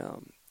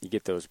 you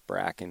get those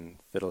bracken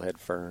fiddlehead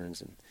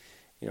ferns, and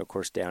of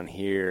course down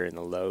here in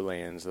the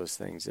lowlands, those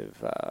things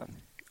have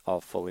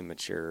all fully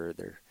mature.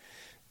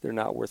 They're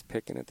not worth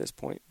picking at this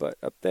point. But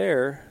up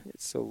there,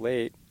 it's so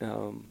late.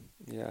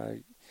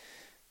 I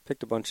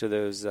picked a bunch of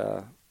those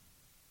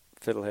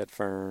fiddlehead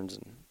ferns,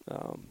 and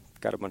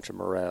got a bunch of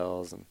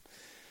morels,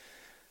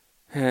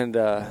 and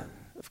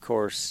of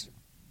course,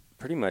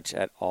 pretty much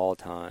at all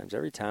times,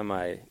 every time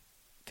I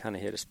kind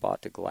of hit a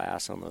spot to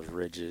glass on those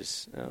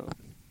ridges,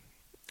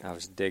 I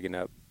was digging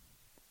up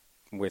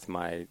with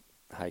my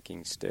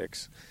hiking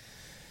sticks,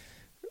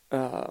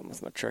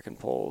 with my trekking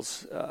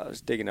poles. I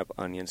was digging up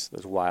onions,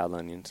 those wild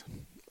onions.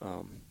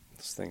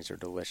 Those things are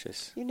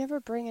delicious. You never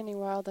bring any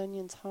wild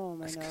onions home,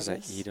 That's I because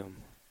I eat them.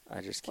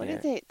 I just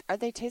can't. Are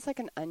they taste like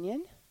an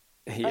onion?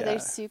 Yeah. Are they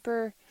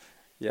super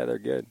Yeah, they're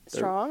good.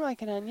 strong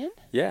like an onion?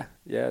 Yeah,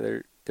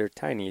 they're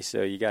tiny,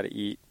 so you got to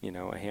eat,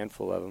 a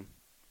handful of them.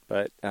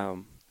 But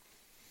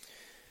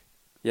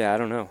yeah, I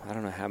don't know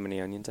how many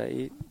onions I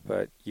eat,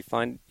 but you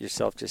find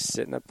yourself just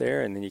sitting up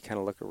there, and then you kind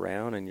of look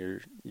around, and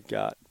you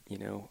got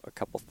a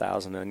couple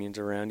thousand onions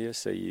around you,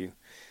 so you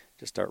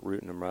just start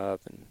rooting them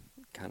up and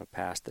kind of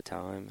pass the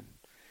time and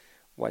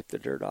wipe the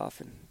dirt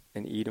off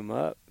and eat them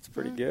up. It's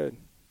pretty good.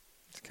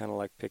 It's kind of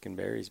like picking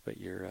berries, but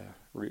you're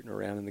rooting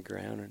around in the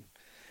ground. And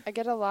I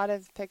get a lot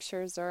of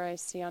pictures, or I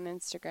see on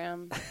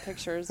Instagram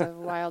pictures of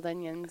wild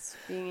onions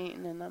being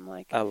eaten, and I'm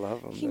like, I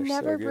love them. He They're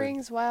never so good.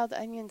 brings wild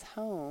onions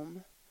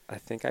home. I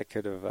think I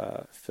could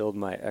have filled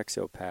my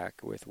Exo pack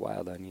with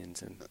wild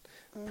onions and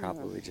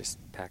probably just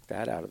packed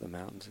that out of the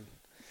mountains.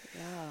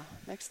 Yeah,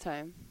 next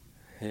time.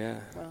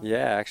 Yeah. Well.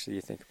 Yeah, actually,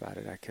 you think about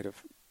it, I could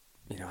have,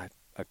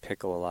 I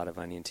pickle a lot of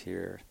onions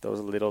here. Those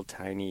little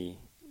tiny,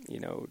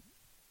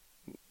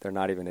 they're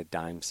not even a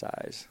dime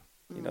size.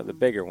 The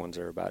bigger ones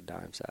are about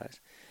dime size.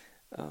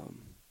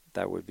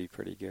 That would be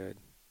pretty good.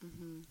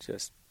 Mm-hmm.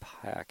 Just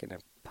packing a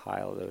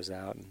pile of those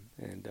out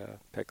and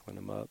pickling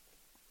them up.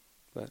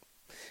 But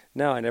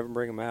no, I never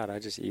bring them out. I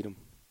just eat them.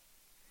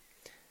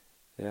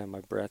 Yeah,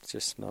 my breath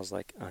just smells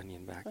like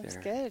onion back there. That's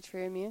good for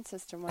your immune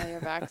system while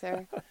you're back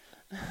there.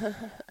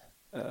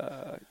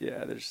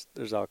 Yeah,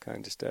 there's all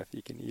kinds of stuff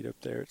you can eat up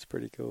there. It's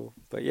pretty cool.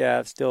 But yeah,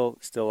 it's still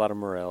a lot of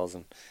morels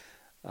and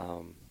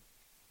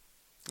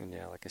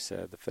yeah, like I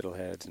said, the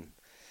fiddleheads and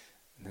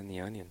then the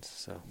onions.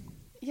 So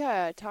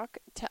yeah,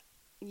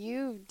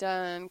 you've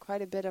done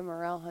quite a bit of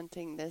morel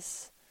hunting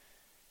this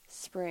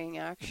spring,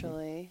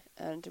 actually,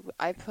 and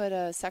I put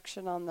a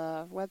section on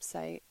the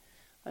website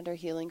under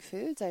Healing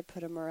Foods. I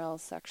put a morel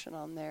section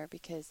on there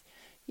because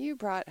you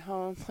brought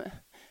home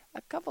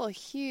a couple of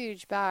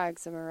huge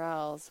bags of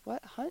morels.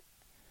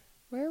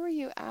 Where were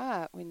you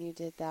at when you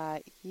did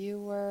that? You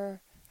were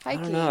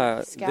hiking,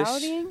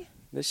 scouting?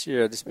 This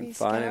year I've just been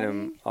finding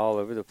them all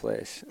over the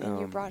place. And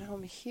you brought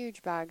home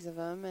huge bags of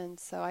them, and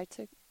so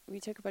we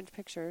took a bunch of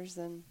pictures,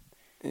 and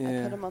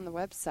I put them on the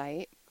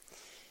website.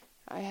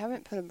 I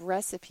haven't put a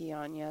recipe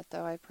on yet,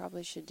 though. I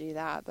probably should do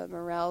that. But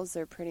morels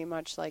are pretty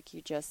much like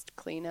you just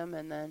clean them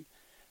and then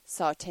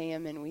saute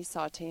them, and we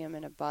saute them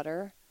in a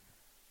butter.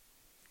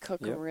 Cook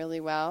them really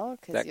well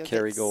because you'll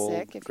get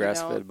sick if you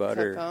don't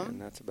butter, cook them.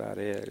 And that's about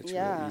it. It's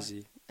real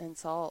easy. And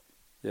salt.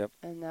 Yep.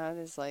 And that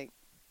is like,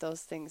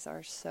 those things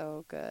are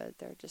so good.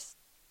 They're just...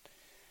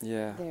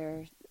 Yeah.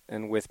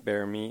 And with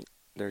bear meat,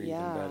 they're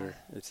even better.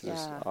 It's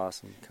just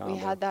awesome combo. We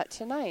had that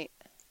tonight.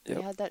 Yep.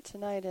 We had that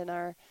tonight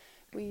in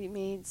we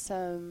made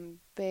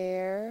some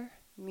bear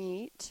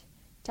meat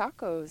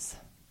tacos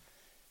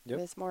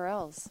with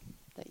morels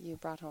that you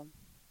brought home.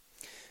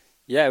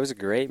 Yeah, it was a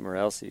great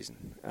morel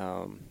season.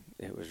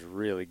 It was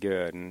really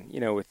good. And,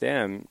 with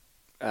them,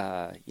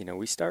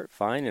 we start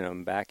finding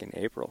them back in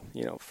April,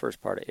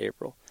 first part of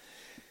April.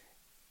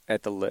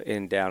 Down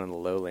in the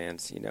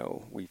lowlands,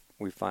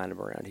 we find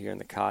them around here in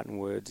the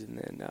cottonwoods. And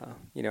then,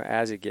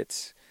 as it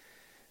gets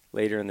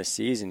later in the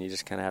season, you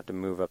just kind of have to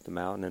move up the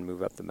mountain.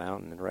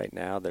 And right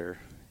now they're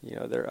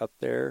up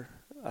there.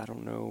 I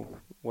don't know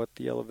what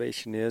the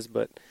elevation is,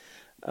 but,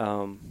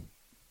 I'll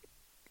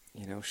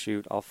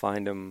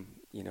find them,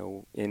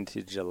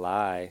 into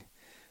July,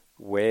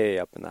 way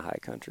up in the high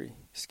country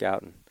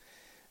scouting.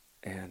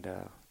 And,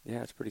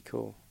 it's pretty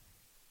cool.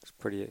 It's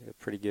a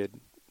pretty good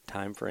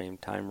time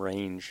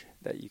range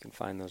that you can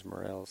find those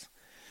morels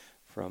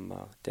from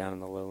down in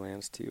the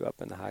lowlands to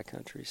up in the high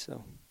country.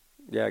 So,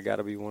 yeah, got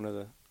to be one of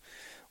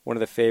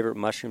the favorite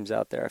mushrooms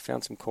out there. I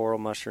found some coral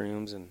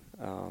mushrooms and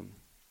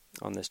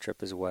on this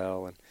trip as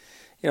well. And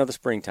the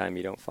springtime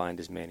you don't find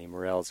as many.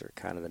 Morels are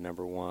kind of the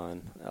number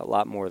one. A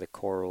lot more of the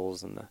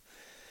corals and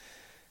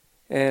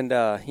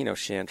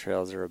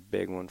chanterelles are a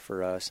big one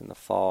for us in the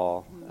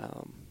fall.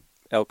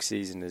 Elk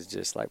season is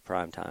just like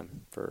prime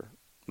time for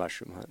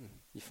mushroom hunting.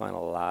 You find a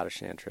lot of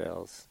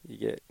chanterelles. You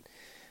get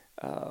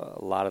a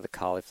lot of the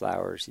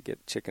cauliflowers. You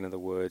get chicken of the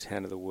woods,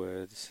 hen of the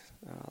woods,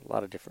 a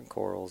lot of different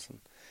corals and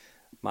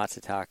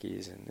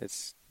matsutakis, and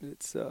it's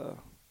a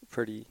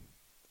pretty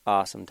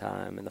awesome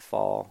time in the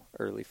fall,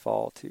 early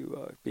fall,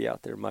 to be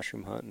out there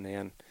mushroom hunting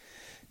and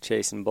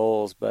chasing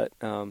bulls. But,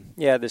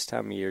 yeah, this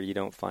time of year you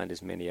don't find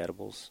as many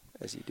edibles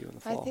as you do in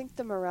the fall. I think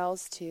the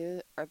morels,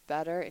 too, are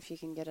better if you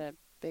can get a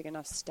big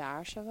enough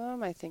stash of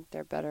them. I think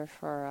they're better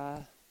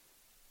for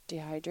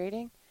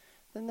dehydrating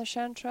than the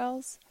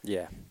chanterelles.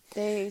 Yeah.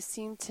 They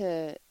seem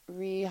to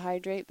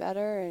rehydrate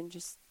better, and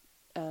just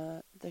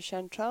the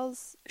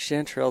chanterelles.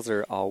 Chanterelles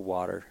are all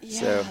water.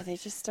 Yeah, so they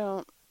just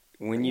don't.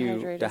 when you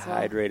rehydrate as well.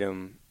 dehydrate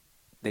them,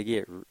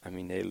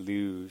 they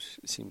lose,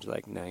 it seems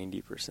like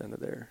 90% of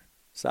their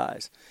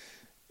size,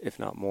 if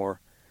not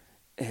more.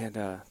 And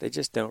they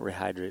just don't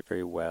rehydrate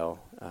very well.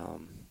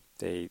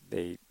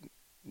 They're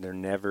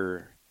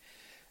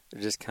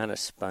just kind of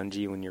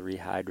spongy when you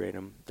rehydrate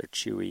them. They're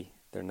chewy.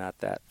 They're not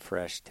that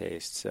fresh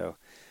taste. So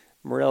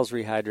morels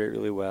rehydrate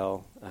really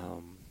well.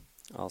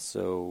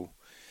 Also,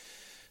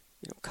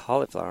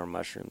 cauliflower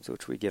mushrooms,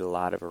 which we get a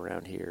lot of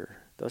around here,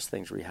 those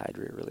things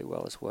rehydrate really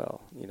well as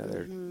well.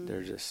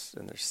 They're just,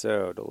 and they're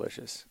so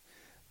delicious.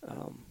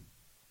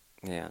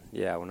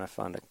 Yeah. When I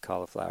find a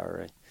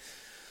cauliflower,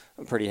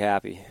 I'm pretty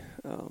happy.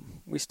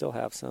 We still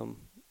have some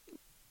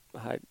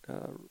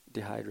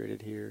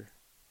dehydrated here,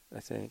 I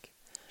think.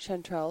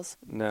 Chanterelles.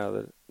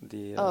 No,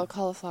 the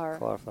cauliflower.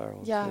 Cauliflower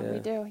ones. Yeah, we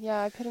do.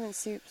 Yeah, I put them in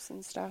soups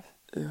and stuff.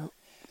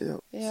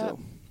 Yeah.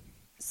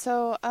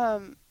 So,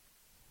 I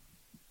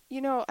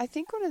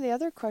think one of the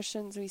other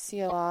questions we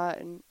see a lot,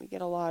 and we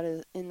get a lot,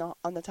 is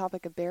on the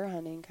topic of bear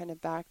hunting, kind of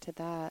back to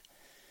that,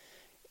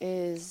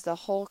 is the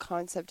whole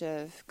concept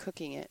of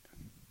cooking it.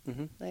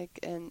 Mm-hmm. Like,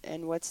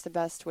 and what's the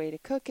best way to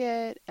cook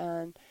it,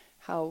 and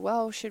how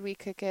well should we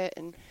cook it?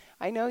 And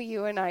I know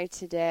you and I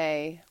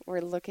today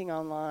were looking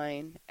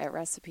online at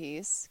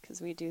recipes, because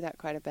we do that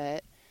quite a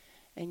bit,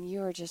 and you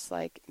were just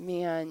like,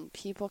 man,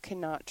 people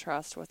cannot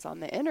trust what's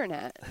on the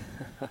internet.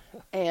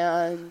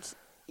 And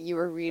you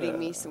were reading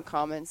me some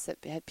comments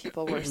that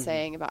people were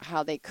saying about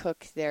how they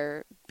cook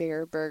their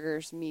bear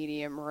burgers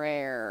medium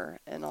rare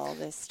and all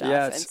this stuff.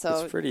 Yeah, and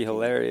so, it's pretty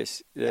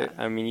hilarious. Yeah.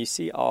 I mean, you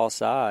see all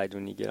sides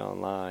when you get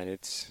online.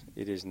 It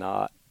is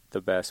not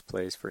the best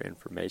place for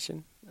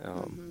information.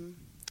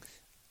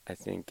 I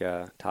think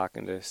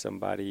talking to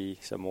somebody,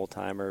 some old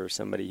timer, or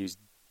somebody who's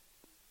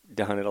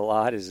done it a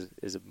lot is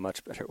a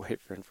much better way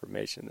for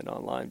information than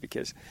online.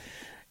 Because,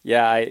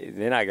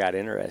 then I got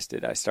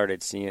interested. I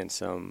started seeing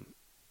some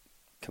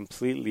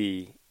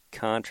completely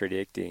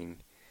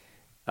contradicting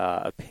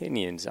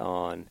opinions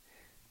on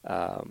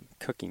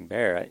cooking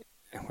bear,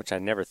 which I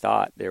never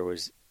thought there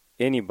was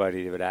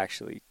anybody that would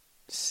actually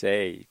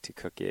say to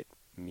cook it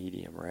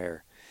medium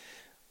rare.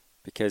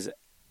 Because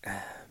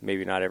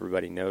maybe not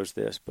everybody knows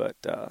this,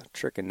 but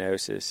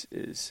trichinosis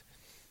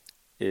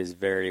is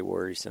very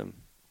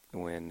worrisome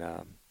when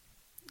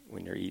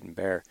you're eating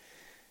bear.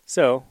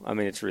 So, I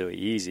mean, it's really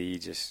easy. You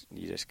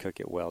just cook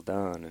it well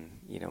done,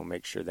 and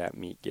make sure that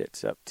meat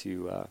gets up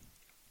to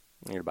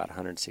about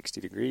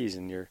 160 degrees,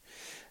 and you're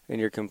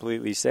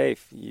completely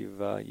safe.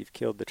 You've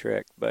killed the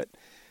trick. But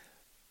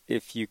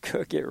if you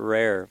cook it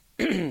rare,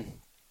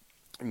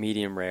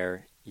 medium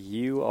rare,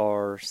 you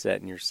are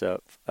setting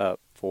yourself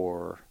up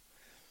for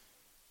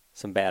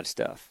some bad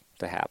stuff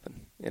to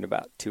happen in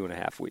about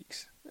 2.5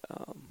 weeks.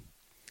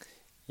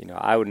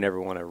 I would never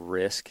want to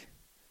risk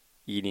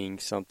eating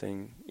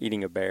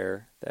a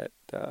bear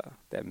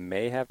that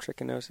may have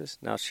trichinosis.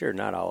 Now, sure,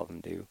 not all of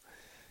them do,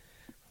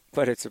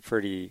 but it's a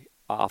pretty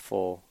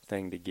awful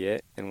thing to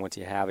get, and once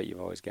you have it,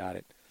 you've always got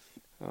it.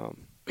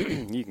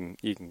 You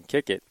can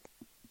kick it,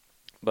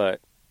 but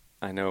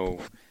I know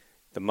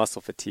the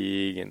muscle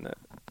fatigue and the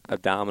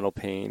abdominal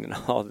pain and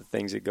all the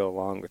things that go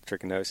along with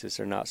trichinosis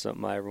are not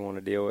something I ever want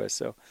to deal with.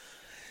 So,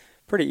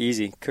 pretty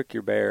easy. Cook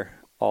your bear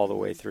all the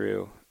way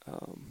through.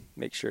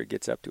 Make sure it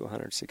gets up to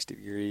 160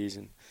 degrees,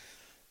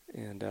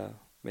 and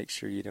make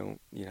sure you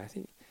don't. I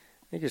think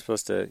you're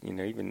supposed to.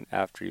 Even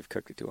after you've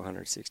cooked it to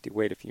 160,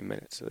 wait a few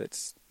minutes so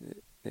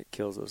it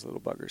kills those little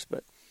buggers.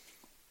 But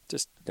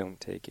just don't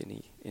take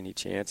any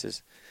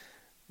chances.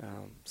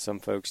 Some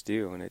folks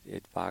do, and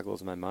it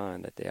boggles my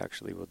mind that they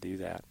actually will do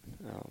that.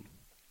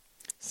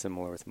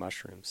 Similar with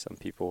mushrooms, some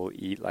people will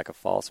eat like a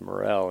false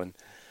morel, and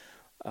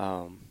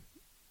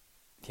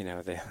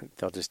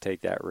they'll just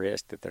take that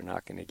risk that they're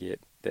not going to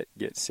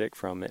get sick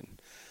from it.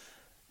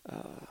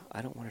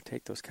 I don't want to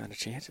take those kind of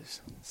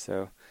chances.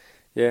 So,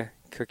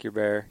 cook your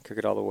bear, cook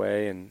it all the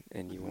way, and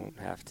you won't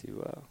have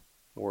to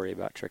worry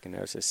about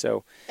trichinosis.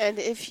 So, and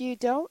if you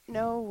don't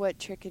know what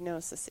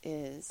trichinosis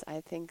is,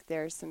 I think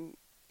there's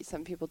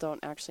some people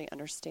don't actually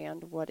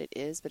understand what it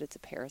is, but it's a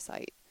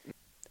parasite.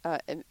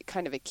 And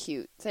kind of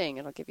acute thing.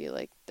 It'll give you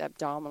like the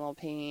abdominal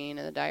pain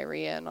and the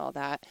diarrhea and all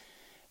that.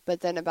 But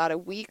then about a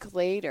week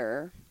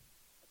later,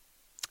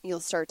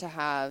 you'll start to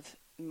have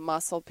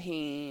muscle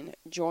pain,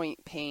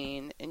 joint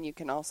pain, and you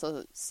can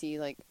also see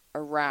like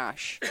a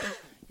rash.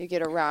 You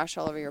get a rash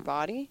all over your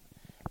body.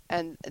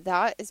 And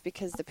that is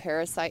because the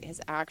parasite has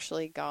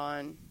actually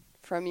gone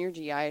from your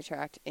GI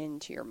tract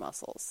into your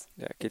muscles.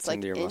 Yeah, it gets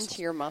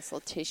into your muscle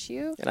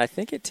tissue. And I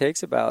think it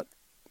takes about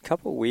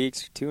couple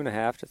weeks,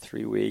 2.5 to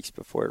 3 weeks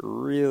before it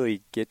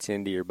really gets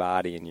into your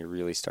body and you're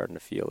really starting to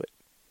feel it.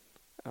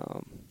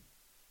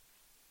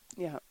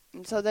 Yeah.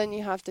 And so then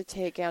you have to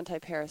take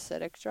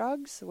antiparasitic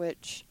drugs,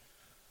 which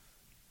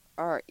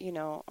are,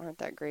 aren't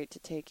that great to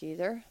take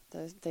either.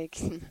 They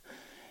can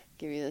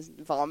give you this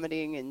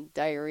vomiting and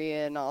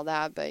diarrhea and all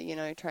that, but,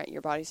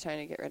 your body's trying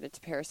to get rid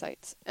of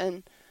parasites.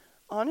 And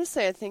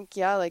honestly, I think,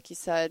 like you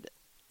said,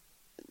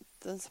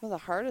 some of the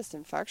hardest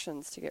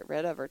infections to get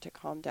rid of or to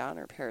calm down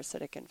are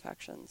parasitic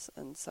infections.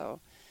 And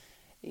so,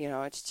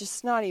 it's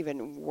just not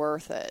even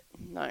worth it,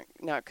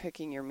 not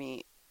cooking your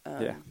meat.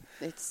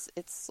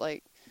 It's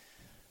like,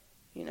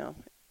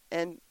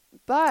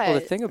 but well,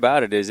 the thing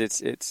about it is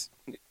it's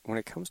when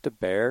it comes to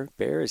bear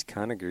is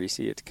kind of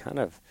greasy. It's kind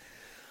of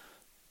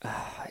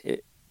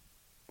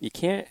you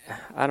can't,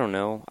 I don't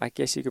know, I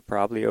guess you could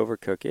probably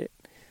overcook it,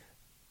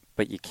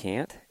 but you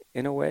can't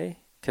in a way.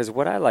 Because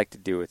what I like to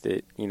do with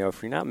it,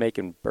 if you're not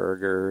making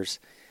burgers,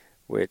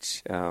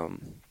 which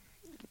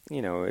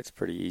it's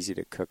pretty easy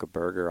to cook a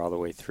burger all the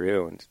way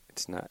through, and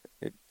it's not,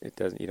 it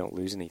doesn't, you don't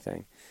lose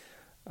anything,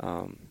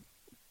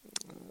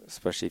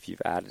 especially if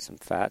you've added some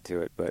fat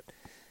to it. But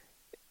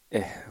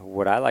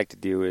what I like to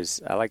do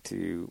is I like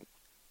to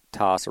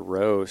toss a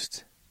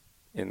roast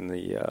in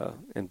the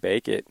and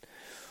bake it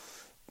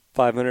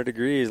 500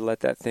 degrees,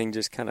 let that thing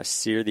just kind of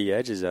sear the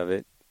edges of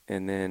it,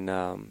 and then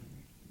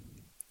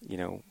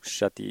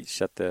shut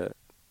the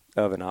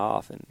oven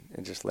off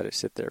and just let it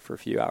sit there for a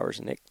few hours,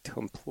 and it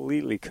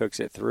completely cooks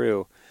it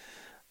through,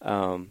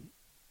 and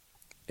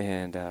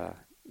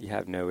you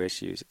have no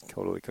issues. It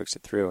totally cooks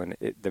it through, and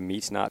the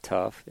meat's not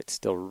tough. It's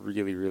still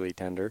really, really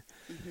tender,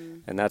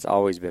 and that's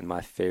always been my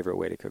favorite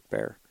way to cook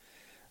bear.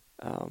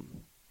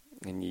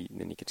 And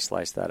then you could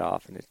slice that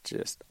off, and it's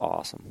just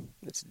awesome.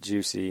 It's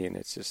juicy, and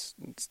it's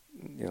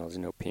there's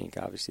no pink.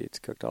 Obviously, it's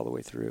cooked all the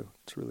way through.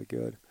 It's really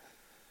good.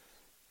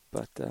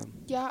 But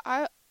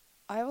I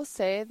will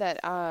say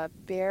that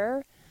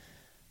bear,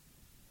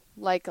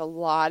 like a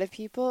lot of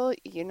people,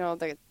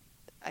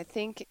 I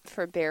think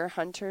for bear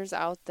hunters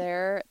out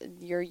there,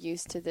 you're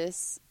used to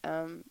this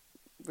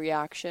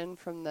reaction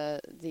from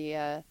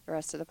the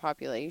rest of the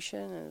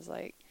population. And it's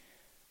like,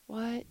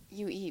 what?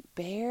 You eat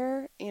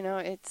bear?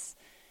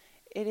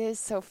 It is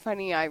so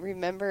funny. I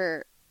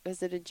remember,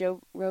 was it a Joe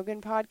Rogan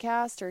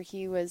podcast, or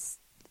he was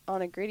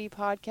on a Gritty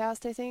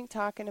podcast, I think,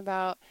 talking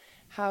about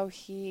how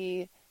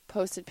he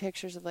posted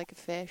pictures of like a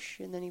fish,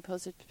 and then he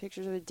posted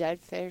pictures of a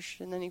dead fish,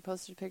 and then he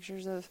posted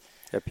pictures of...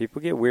 Yeah,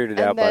 people get weirded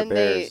out by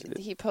bears. And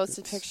then he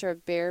posted a picture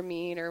of bear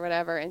meat or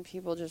whatever, and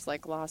people just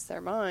like lost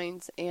their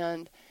minds.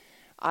 And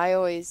I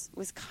always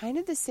was kind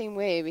of the same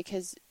way,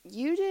 because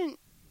you didn't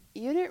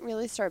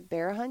really start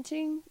bear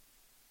hunting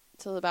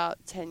till about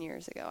 10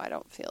 years ago. I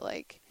don't feel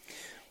like.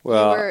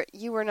 Well,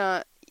 you were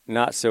not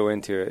so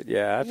into it.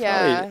 Yeah,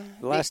 probably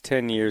the last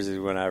 10 years is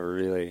when I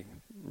really,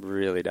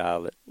 really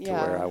dialed it to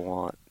where I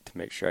want to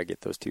make sure I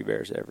get those 2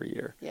 bears every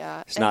year.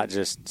 Yeah. It's not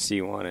just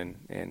see one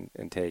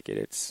and take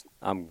it.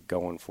 I'm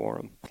going for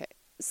them. Okay.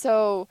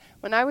 So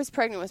when I was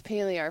pregnant with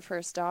Paley, our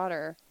first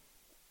daughter,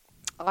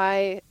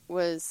 I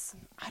think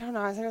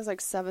I was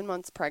like 7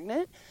 months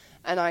pregnant,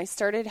 and I was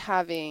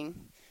having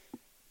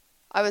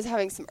I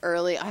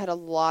had a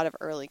lot of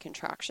early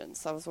contractions.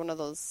 So I was one of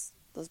those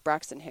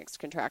Braxton Hicks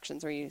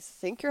contractions where you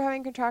think you're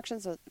having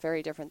contractions, but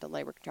very different than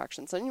labor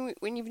contractions. And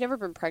when you've never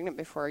been pregnant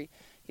before, you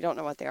don't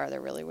know what they are. They're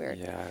really weird.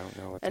 Yeah, I don't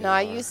know what and they are.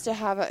 I used to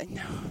have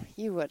no,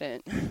 you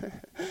wouldn't.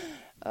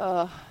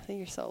 Oh,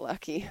 you're so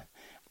lucky.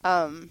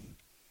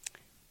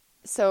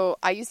 So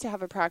I used to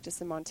have a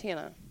practice in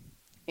Montana,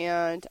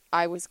 and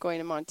I was going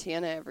to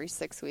Montana every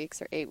 6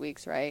 weeks or 8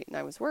 weeks, right? And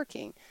I was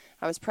working.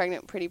 I was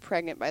pretty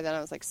pregnant by then.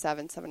 I was like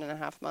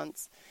 7.5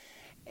 months.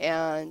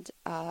 And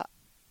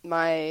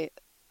my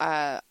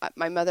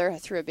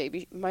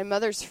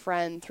mother's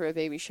friend threw a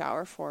baby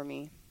shower for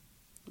me.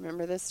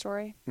 Remember this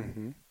story?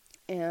 Mm-hmm.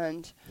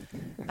 And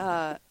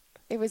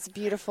it was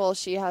beautiful.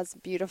 She has a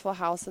beautiful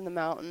house in the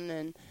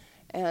mountain,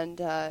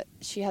 and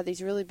she had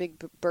these really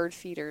big bird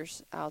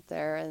feeders out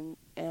there, and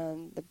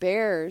the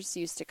bears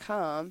used to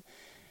come,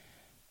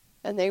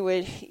 and they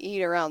would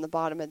eat around the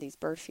bottom of these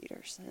bird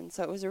feeders. And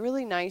so it was a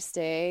really nice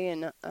day,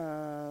 and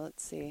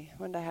let's see,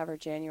 when did I have her?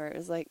 January. It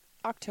was like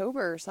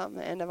October or something,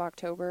 the end of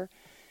October.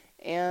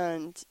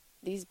 And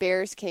these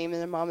bears came,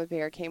 and the mama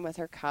bear came with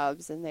her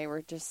cubs, and they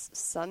were just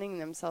sunning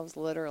themselves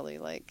literally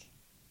like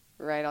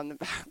right on the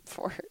back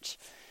porch.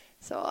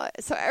 So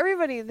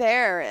everybody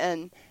there,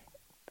 and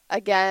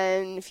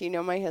again, if you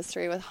know my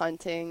history with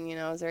hunting, it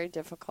was very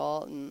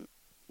difficult, and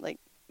like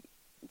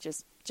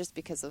just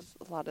because of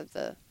a lot of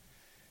the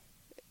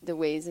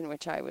ways in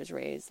which I was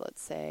raised,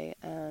 let's say.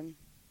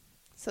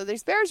 So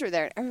these bears were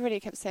there, and everybody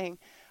kept saying,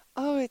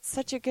 "Oh, it's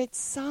such a good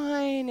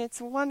sign. It's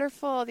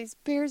wonderful. These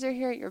bears are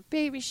here at your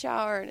baby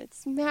shower, and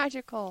it's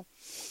magical."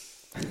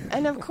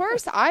 And of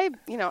course, I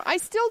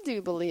still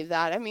do believe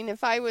that. I mean,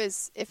 if I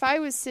was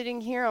sitting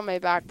here on my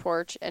back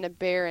porch and a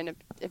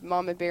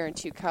mama bear and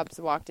 2 cubs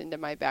walked into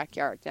my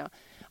backyard, now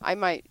I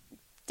might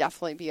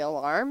definitely be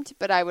alarmed,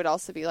 but I would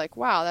also be like,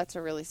 "Wow, that's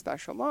a really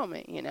special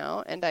moment,"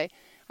 And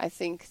I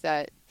think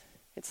that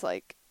it's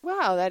like,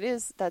 wow,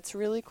 that's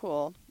really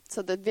cool.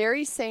 So the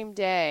very same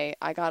day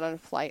I got on a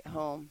flight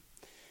home,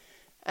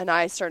 And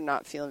I started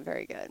not feeling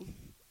very good.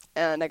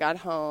 And I got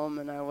home,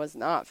 and I was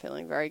not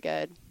feeling very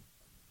good.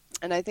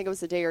 And I think it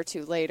was a day or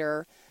two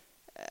later,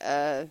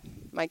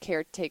 my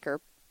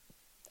caretaker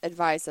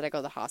advised that I go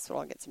to the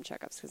hospital and get some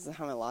checkups because I'm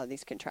having a lot of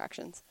these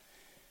contractions.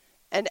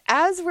 And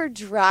as we're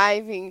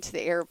driving to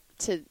the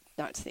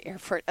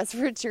airport, as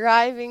we're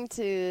driving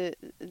to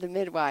the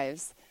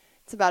midwives,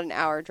 it's about an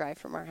hour drive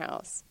from our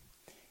house.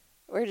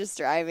 We're just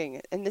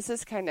driving, and this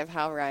is kind of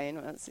how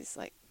Ryan was. He's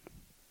like,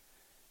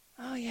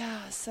 oh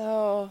yeah,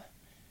 so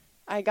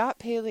I got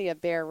Paley a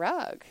bear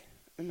rug.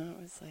 And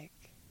I was like,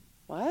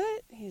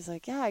 what? He's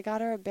like, yeah, I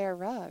got her a bear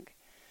rug.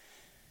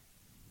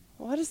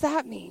 What does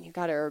that mean, you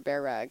got her a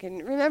bear rug?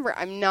 And remember,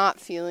 I'm not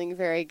feeling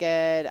very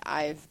good.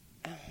 I've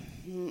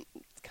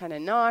kind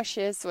of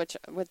nauseous, which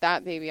with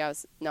that baby, I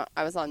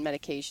was on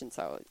medication,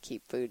 so I would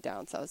keep food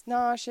down. So I was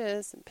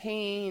nauseous and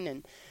pain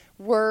and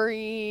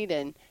worried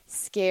and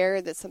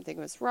scared that something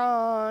was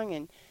wrong.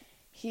 And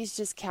he's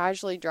just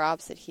casually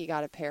drops that he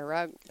got a bear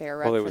rug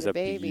well, it was for the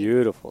baby.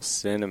 Beautiful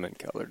cinnamon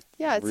colored,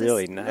 yeah, it's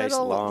really nice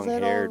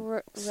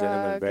long-haired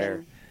cinnamon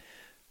bear.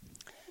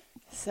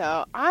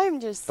 So I'm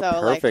just so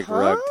perfect like,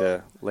 rug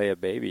to lay a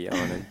baby on.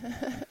 And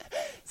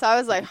so I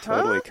was like,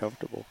 totally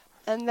comfortable.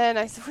 And then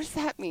I said, what does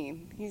that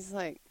mean? He's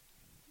like,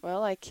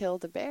 well, I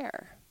killed a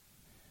bear.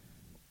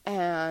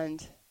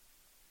 And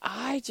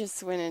I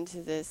just went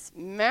into this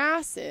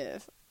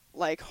massive,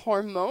 like,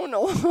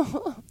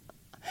 hormonal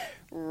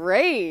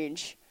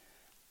rage.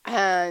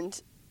 And,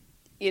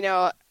 you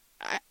know,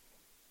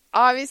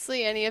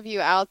 obviously any of you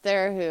out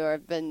there who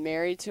have been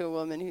married to a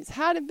woman who's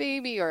had a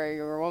baby, or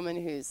you're a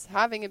woman who's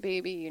having a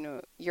baby, you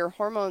know, your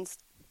hormones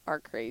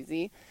are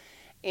crazy.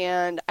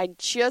 And I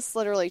just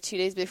literally 2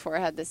 days before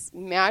I had this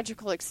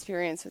magical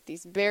experience with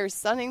these bears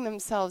sunning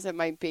themselves at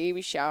my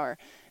baby shower.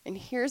 And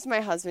here's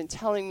my husband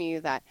telling me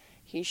that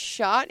he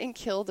shot and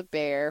killed a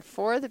bear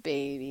for the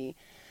baby.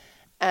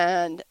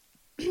 And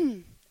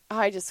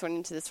I just went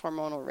into this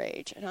hormonal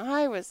rage. And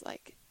I was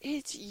like,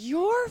 it's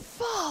your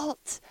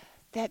fault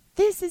that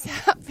this is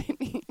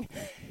happening.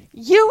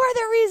 You are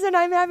the reason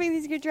I'm having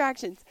these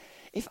contractions.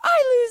 If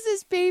I lose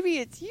this baby,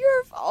 it's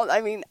your fault.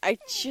 I mean, I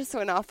just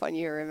went off on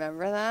you.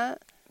 Remember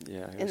that?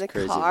 Yeah, in the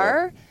crazy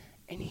car.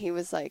 And he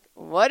was like,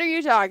 what are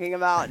you talking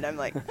about? And I'm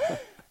like, there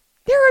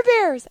were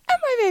bears at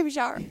my baby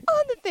shower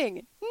on the thing.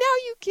 Now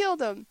you killed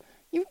them.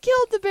 You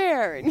killed the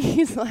bear. And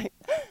he's like,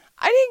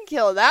 I didn't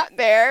kill that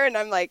bear. And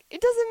I'm like, it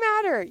doesn't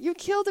matter. You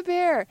killed a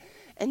bear.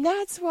 And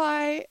that's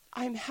why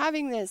I'm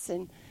having this.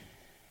 And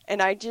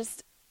I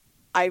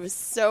was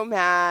so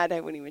mad. I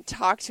wouldn't even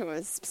talk to him. I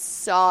was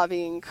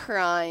sobbing,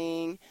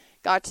 crying.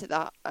 Got to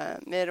the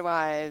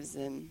midwives,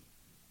 and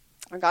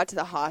I got to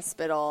the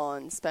hospital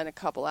and spent a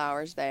couple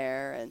hours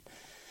there. And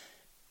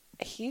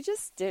he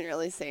just didn't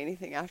really say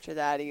anything after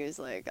that. He was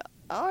like,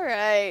 all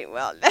right,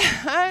 well,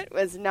 that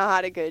was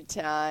not a good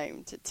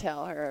time to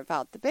tell her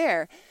about the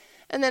bear.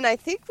 And then I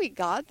think we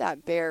got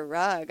that bear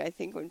rug, I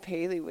think when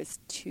Paley was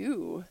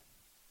 2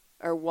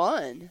 or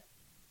 1.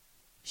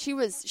 She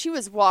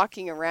was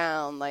walking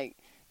around, like,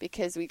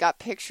 because we got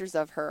pictures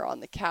of her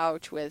on the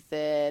couch with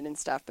it and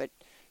stuff, but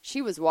she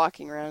was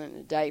walking around in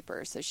a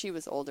diaper, so she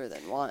was older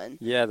than 1.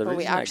 Yeah, but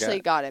we actually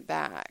got it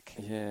back.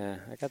 Yeah,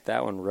 I got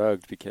that one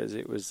rugged because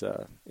it was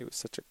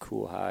such a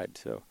cool hide.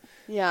 So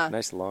yeah,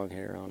 nice long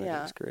hair on it. Yeah.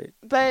 It was great.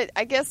 But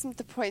I guess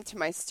the point to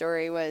my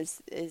story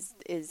is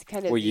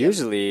kind of well,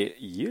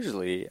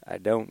 usually I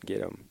don't get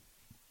them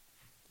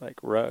like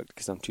rugged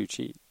because I'm too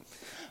cheap.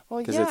 Well,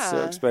 because it's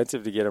so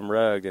expensive to get them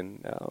rugged,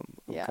 and I'm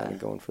yeah. kind of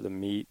going for the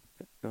meat.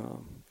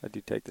 I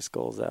do take the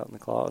skulls out and the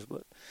claws,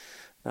 but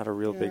not a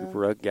real big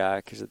rug guy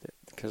because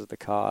of the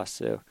cost.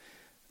 So,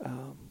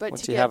 but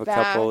once you have a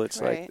couple,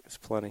 it's like it's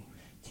plenty.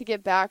 To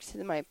get back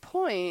to my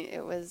point,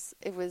 it was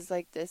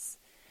like this.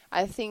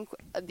 I think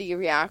the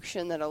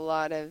reaction that a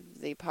lot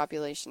of the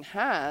population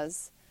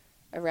has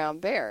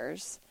around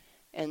bears,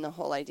 and the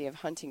whole idea of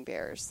hunting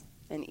bears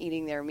and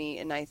eating their meat,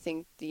 and I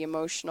think the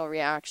emotional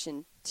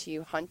reaction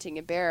to hunting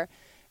a bear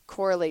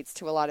correlates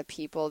to a lot of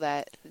people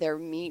that their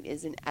meat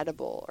isn't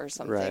edible or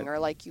something, right. or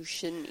like you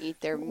shouldn't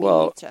eat their meat.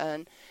 Well,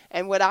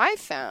 and what I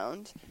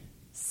found,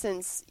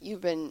 since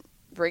you've been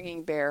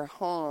bringing bear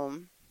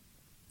home,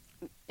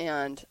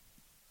 and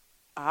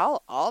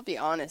I'll be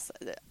honest,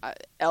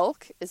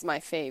 elk is my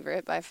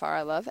favorite by far.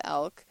 I love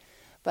elk,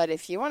 but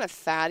if you want a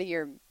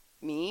fattier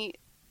meat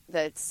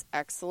that's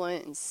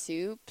excellent in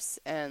soups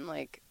and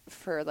like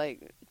for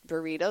like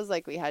burritos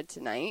like we had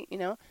tonight, you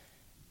know,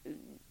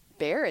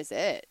 bear is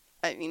it.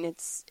 I mean,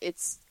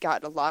 it's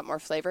got a lot more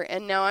flavor.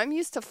 And now I'm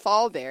used to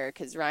fall bear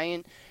because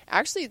Ryan,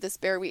 actually this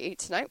bear we ate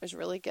tonight was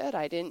really good.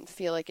 I didn't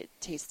feel like it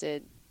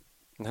tasted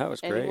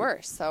any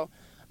worse. So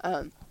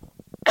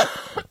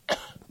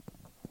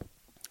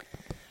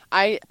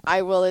I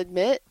will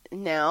admit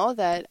now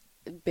that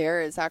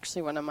bear is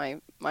actually one of my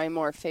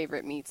more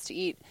favorite meats to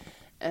eat.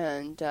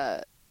 And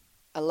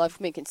I love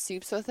making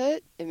soups with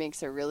it. It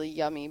makes a really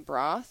yummy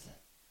broth.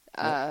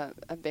 A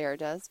bear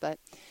does, but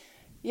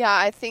yeah,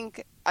 I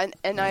think,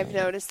 and I've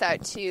noticed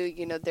that too.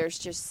 You know, there's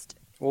just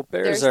Well,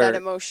 bears there's are, that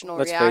emotional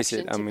let's reaction face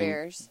it, to I mean,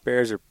 bears.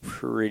 bears are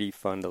pretty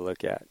fun to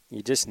look at.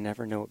 You just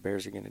never know what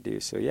bears are going to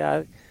do. So,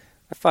 yeah,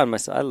 I find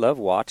myself, I love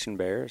watching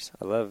bears.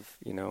 I love,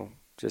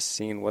 just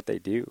seeing what they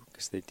do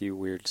because they do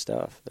weird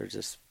stuff. They're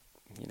just,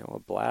 a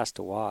blast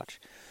to watch.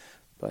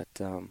 But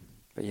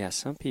yeah,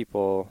 some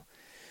people,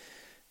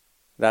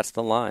 that's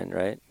the line,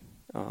 right?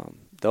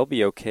 They'll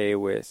be okay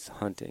with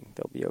hunting.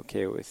 They'll be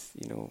okay with,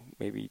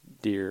 maybe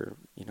deer,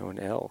 an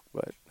elk,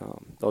 but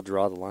they'll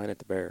draw the line at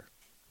the bear.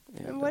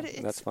 And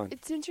that's fun.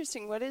 It's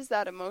interesting. What is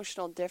that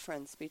emotional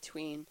difference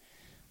between,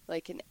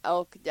 like, an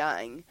elk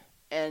dying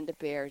and a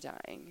bear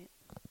dying?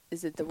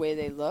 Is it the way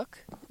they look?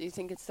 Do you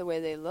think it's the way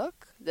they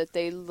look? That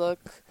they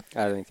look...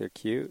 I think they're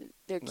cute.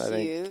 They're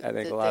cute. I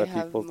think a lot of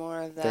people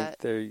more of think that.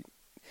 they're...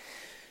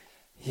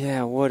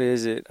 Yeah, what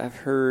is it? I've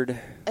heard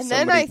and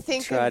somebody then I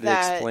think try to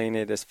explain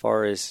it as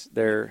far as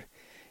their,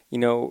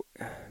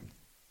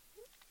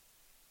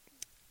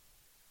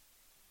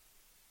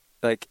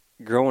 like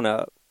growing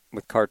up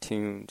with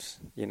cartoons,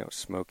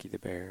 Smokey the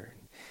Bear.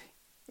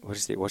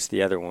 What's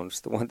the other one?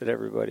 What's the one that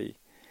everybody?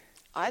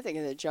 I think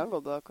of the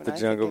Jungle Book when the I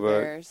Jungle think of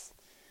Book. Bears.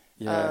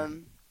 Yeah.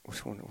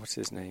 Which one? What's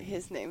his name?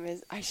 His name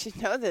is. I should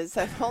know this.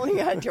 I've only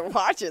had to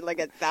watch it like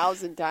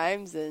 1,000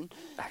 times, and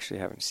actually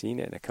haven't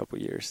seen it in a couple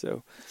years.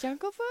 So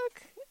Jungle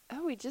Book.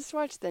 Oh, we just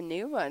watched the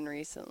new one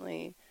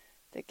recently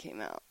that came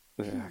out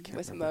with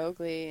remember.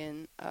 Mowgli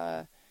and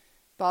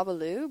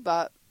Babaloo.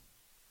 But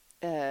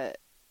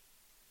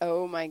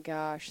oh my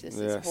gosh, this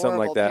is horrible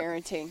like that.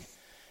 Parenting.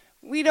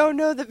 We don't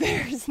know the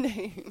bear's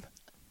name.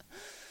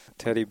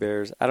 Teddy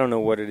bears. I don't know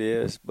what it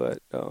is, but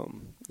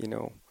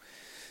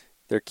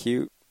they're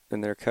cute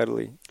and they're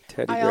cuddly.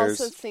 Teddy bears.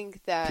 I also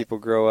think that people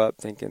grow up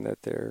thinking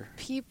that they're...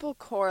 People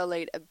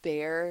correlate a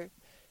bear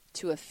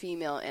to a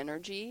female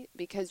energy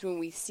because when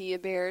we see a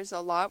bears a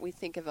lot, we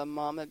think of a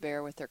mama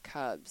bear with her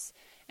cubs.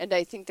 And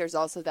I think there's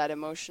also that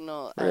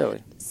emotional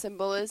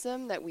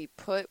symbolism that we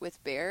put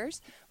with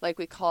bears. Like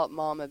we call it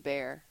mama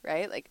bear,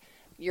 right? Like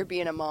you're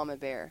being a mama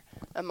bear.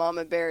 A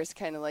mama bear is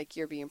kind of like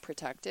you're being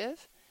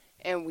protective.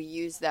 And we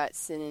use that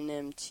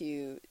synonym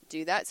to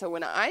do that. So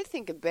when I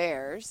think of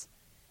bears...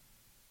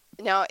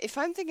 Now, if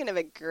I'm thinking of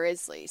a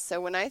grizzly, so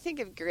when I think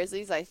of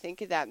grizzlies, I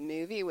think of that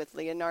movie with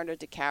Leonardo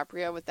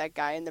DiCaprio with that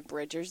guy in the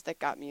Bridgers that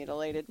got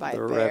mutilated by a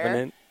bear.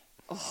 Revenant.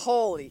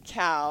 Holy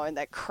cow, and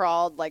that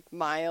crawled like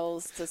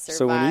miles to survive.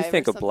 So when you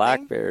think of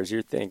black bears,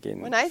 you're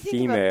thinking when I think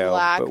female, of a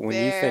black but when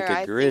bear, you think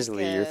of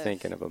grizzly, you're of,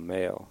 thinking of a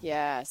male.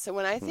 Yeah, so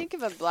when I think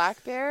of a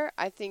black bear,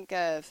 I think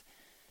of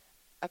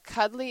a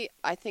cuddly,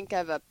 I think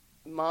of a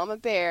mama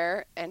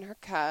bear and her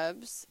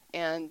cubs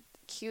and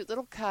cute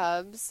little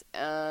cubs,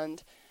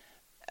 and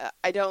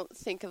I don't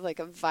think of like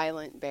a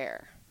violent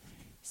bear.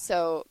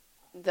 So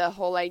the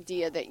whole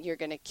idea that you're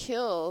going to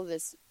kill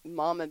this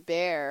mama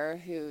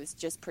bear who's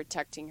just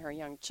protecting her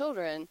young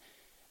children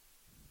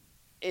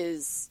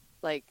is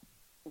like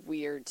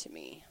weird to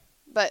me.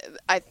 But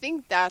I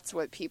think that's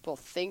what people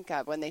think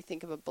of when they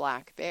think of a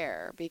black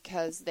bear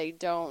because they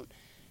don't.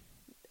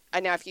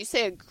 Now, if you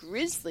say a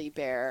grizzly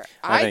bear,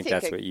 I think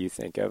that's what you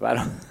think of. I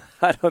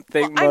don't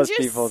think most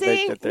people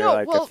think that they're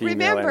like a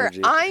female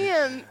energy.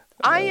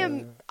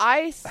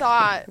 I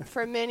thought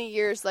for many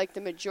years like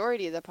the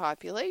majority of the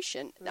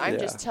population. I'm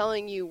just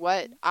telling you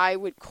what I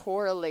would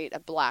correlate a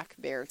black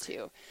bear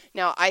to.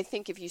 Now, I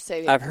think if you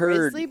say a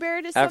grizzly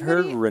bear to somebody... I've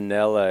heard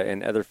Ranella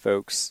and other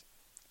folks,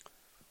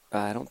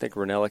 I don't think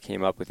Ranella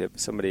came up with it, but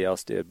somebody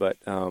else did, but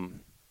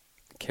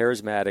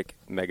charismatic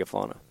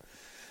megafauna.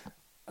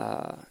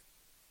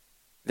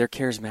 They're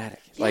charismatic.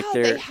 Yeah,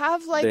 they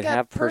have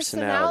a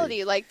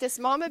personality. Like this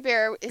mama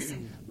bear is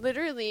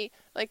literally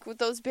like with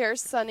those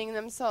bears sunning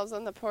themselves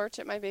on the porch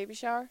at my baby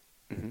shower.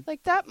 Mm-hmm.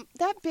 Like that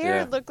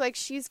bear looked like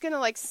she's gonna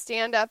like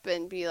stand up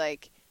and be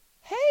like,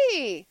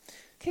 "Hey,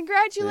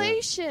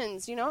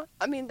 congratulations!"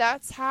 I mean,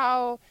 that's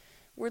how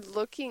we're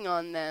looking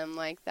on them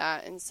like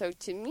that. And so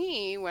to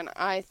me, when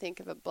I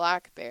think of a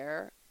black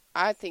bear,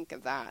 I think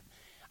of that.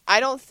 I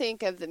don't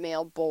think of the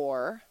male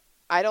boar.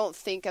 I don't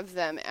think of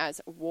them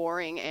as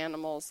warring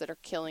animals that are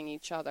killing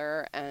each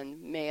other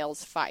and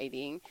males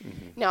fighting.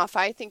 Mm-hmm. Now, if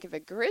I think of a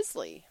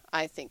grizzly,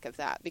 I think of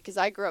that because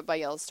I grew up by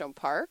Yellowstone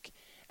Park,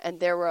 and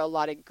there were a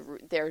lot of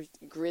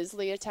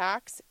grizzly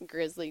attacks,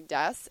 grizzly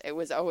deaths. It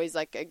was always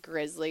like a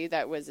grizzly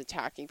that was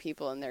attacking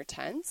people in their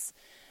tents.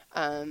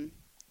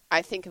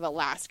 I think of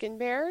Alaskan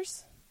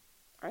bears.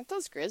 Aren't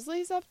those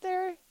grizzlies up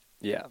there?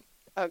 Yeah.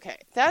 Okay.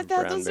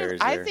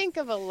 I think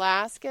of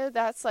Alaska.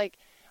 That's like...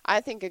 I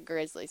think of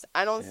grizzlies.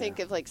 I don't think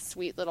of like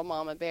sweet little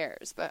mama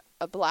bears, but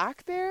a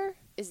black bear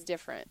is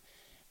different.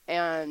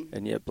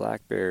 And yet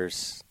black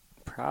bears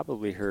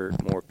probably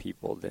hurt more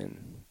people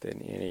than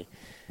any.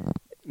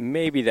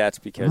 Maybe that's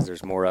because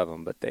there's more of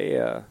them, but they,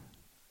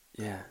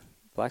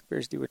 black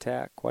bears do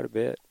attack quite a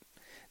bit.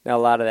 Now a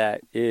lot of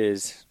that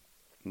is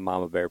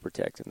mama bear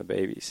protecting the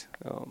babies.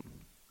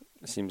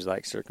 It seems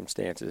like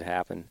circumstances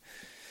happen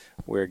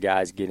where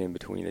guys get in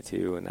between the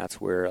two, and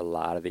that's where a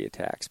lot of the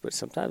attacks. But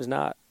sometimes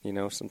not.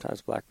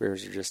 Sometimes black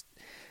bears are just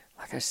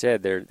like I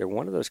said, they're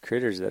one of those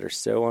critters that are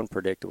so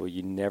unpredictable.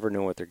 You never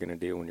know what they're going to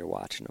do when you're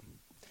watching them.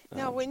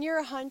 Now, when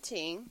you're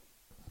hunting,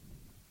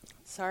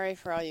 sorry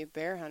for all you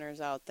bear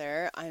hunters out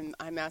there,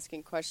 I'm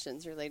asking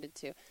questions related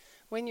to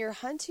when you're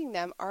hunting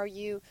them. Are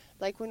you,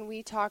 like when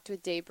we talked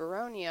with Dave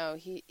Baronio,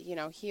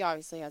 he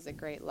obviously has a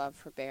great love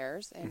for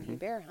bears and he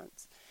bear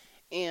hunts,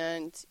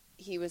 and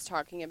he was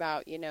talking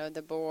about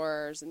the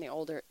boars and the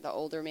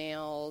older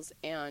males.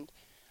 And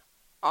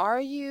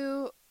are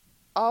you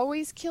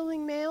always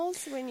killing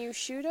males when you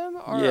shoot them,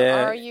 or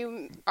are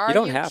you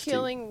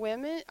killing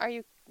women? Are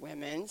you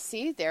women?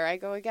 See, there I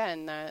go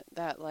again. That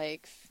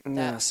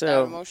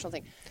emotional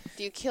thing.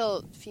 Do you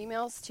kill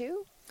females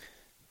too?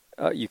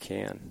 You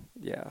can.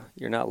 Yeah,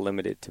 you're not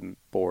limited to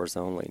boars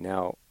only.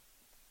 Now,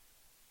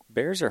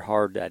 bears are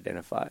hard to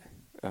identify.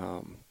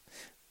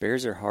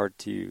 Bears are hard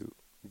to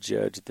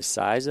judge the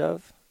size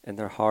of, and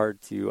they're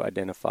hard to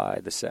identify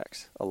the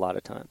sex a lot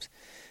of times,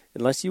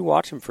 unless you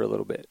watch them for a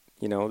little bit.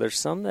 There's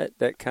some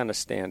that kind of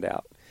stand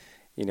out.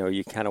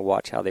 You kind of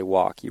watch how they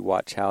walk. You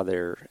watch how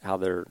their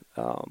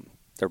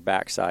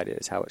backside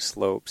is, how it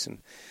slopes,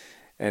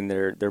 and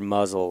their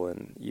muzzle,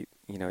 and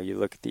you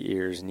look at the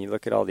ears, and you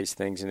look at all these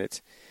things, and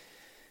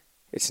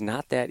it's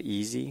not that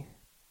easy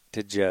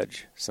to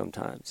judge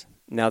sometimes.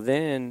 Now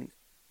then,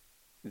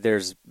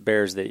 there's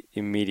bears that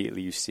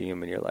immediately you see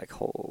them and you're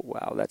like, oh,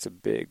 wow, that's a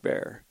big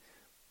bear.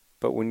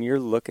 But when you're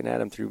looking at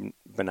them through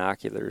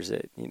binoculars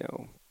at,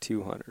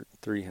 200,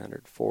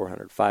 300,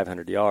 400,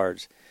 500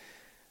 yards,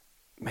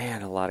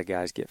 man, a lot of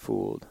guys get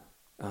fooled.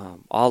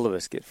 All of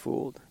us get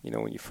fooled.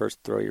 When you first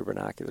throw your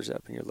binoculars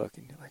up and you're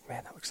looking, you're like,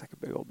 man, that looks like a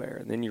big old bear.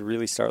 And then you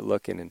really start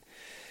looking, and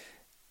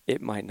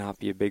it might not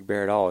be a big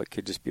bear at all. It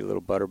could just be a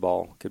little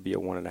butterball. It could be a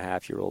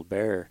 1.5-year-old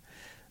bear.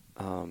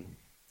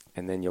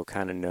 And then you'll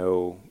kind of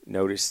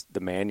notice the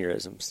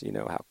mannerisms,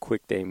 how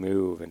quick they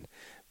move. And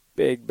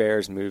big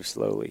bears move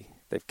slowly.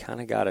 They've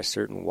kind of got a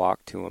certain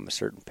walk to them, a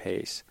certain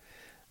pace.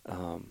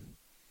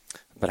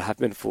 But I've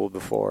been fooled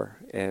before.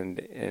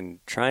 And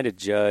trying to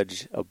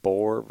judge a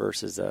boar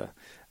versus a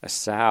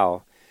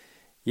sow,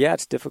 yeah,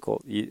 it's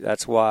difficult.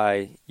 That's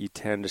why you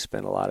tend to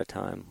spend a lot of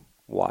time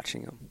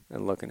watching them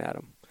and looking at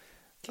them.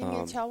 Can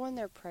you tell when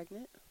they're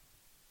pregnant?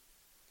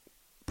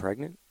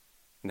 Pregnant?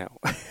 No.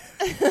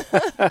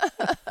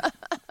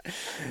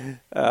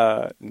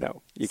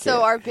 No, you can't.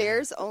 So are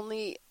bears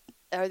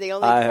are they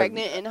only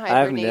pregnant in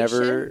hibernation? I've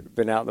never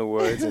been out in the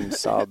woods and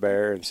saw a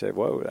bear and said,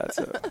 whoa, that's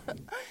a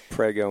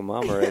prego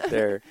mama right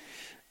there.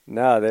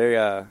 No, they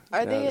are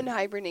they in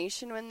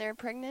hibernation when they're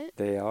pregnant?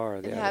 They are.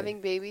 And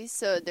having babies,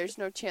 so there's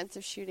no chance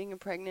of shooting a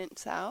pregnant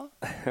sow?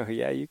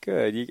 Yeah, you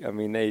could.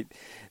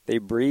 They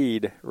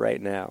breed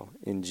right now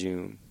in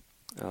June.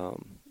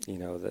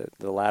 The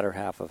latter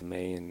half of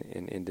May and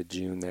into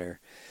June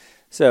there.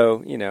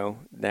 So,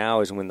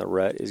 now is when the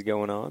rut is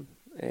going on,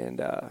 and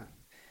then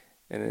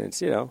it's,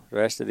 the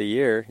rest of the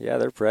year, yeah,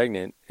 they're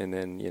pregnant, and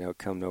then,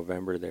 come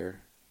November,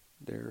 they're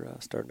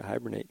starting to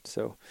hibernate.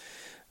 So,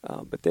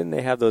 but then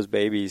they have those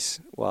babies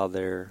while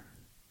they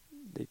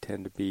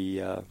tend to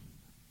be,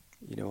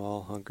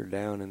 all hunkered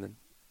down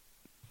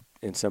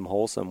in some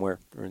hole somewhere,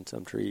 or in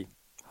some tree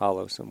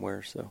hollow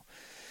somewhere. So,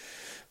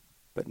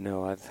 but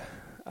no,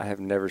 I have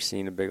never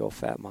seen a big old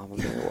fat mama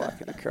bear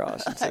walking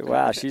across and say,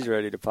 wow, she's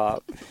ready to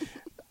pop.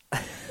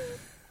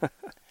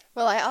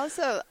 Well, I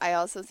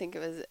also think it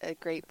was a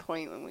great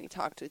point when we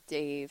talked with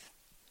Dave.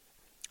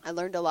 I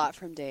learned a lot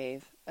from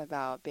Dave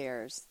about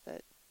bears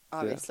that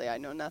obviously I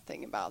know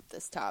nothing about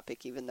this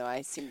topic, even though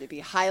I seem to be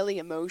highly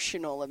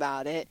emotional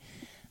about it.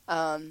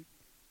 And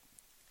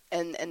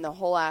the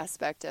whole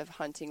aspect of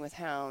hunting with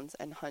hounds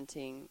and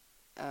hunting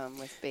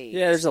with bait.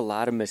 Yeah, there's a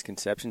lot of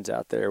misconceptions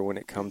out there when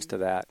it comes to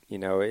that.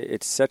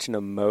 It's such an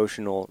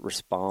emotional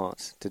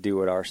response to do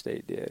what our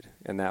state did,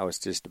 and that was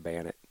just to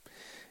ban it.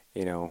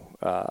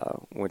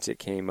 Once it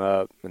came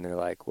up, and they're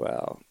like,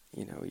 well,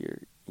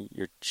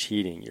 you're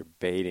cheating, you're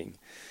baiting.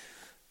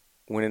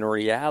 When in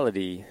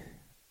reality,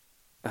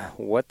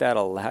 what that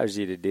allows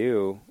you to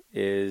do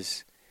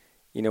is,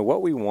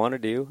 what we want to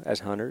do as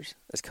hunters,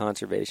 as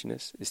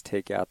conservationists, is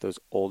take out those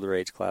older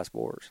age class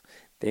boars.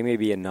 They may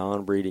be a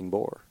non-breeding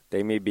boar.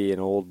 They may be an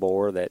old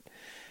boar that,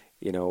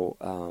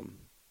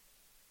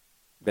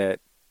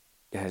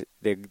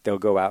 they'll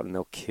go out and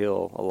they'll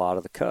kill a lot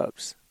of the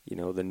cubs.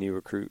 The new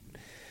recruit.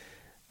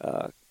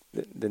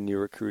 The new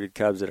recruited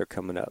cubs that are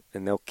coming up,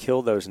 and they'll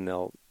kill those and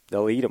they'll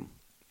eat them,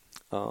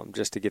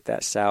 just to get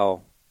that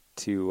sow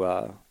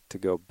to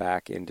go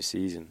back into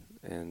season,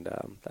 and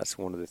that's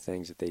one of the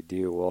things that they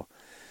do. Well,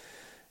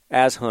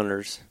 as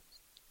hunters,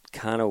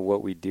 kind of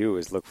what we do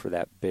is look for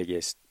that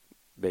biggest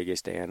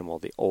animal,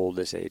 the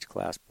oldest age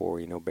class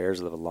boar.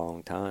 Bears live a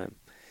long time.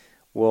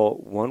 Well,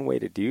 one way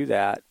to do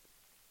that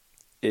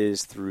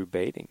is through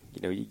baiting.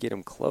 You get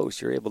them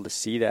close, you're able to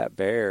see that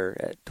bear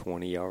at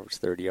 20 yards,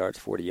 30 yards,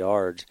 40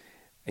 yards,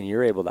 and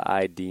you're able to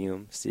ID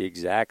him, see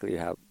exactly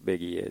how big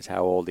he is,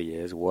 how old he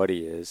is, what he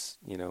is,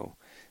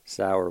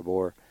 sow or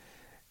boar.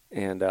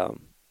 And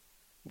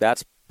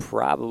that's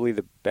probably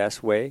the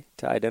best way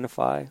to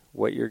identify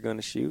what you're going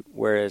to shoot.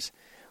 Whereas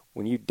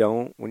when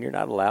you're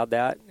not allowed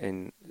that,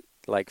 and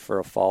like for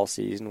a fall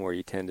season where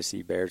you tend to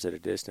see bears at a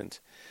distance,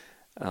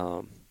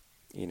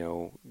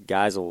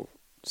 guys will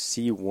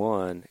see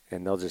one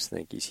and they'll just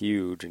think he's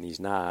huge, and he's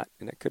not.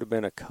 And it could have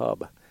been a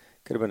cub,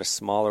 could have been a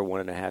smaller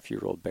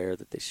 1.5-year-old bear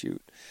that they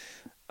shoot.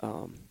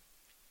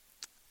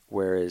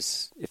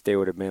 Whereas if they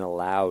would have been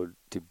allowed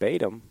to bait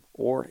them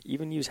or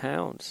even use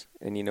hounds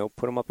and,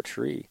 put them up a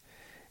tree,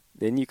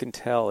 then you can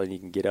tell and you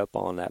can get up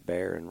on that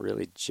bear and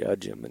really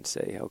judge him and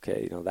say,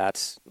 okay,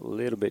 that's a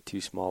little bit too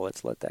small.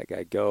 Let's let that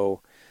guy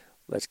go.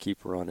 Let's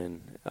keep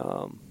running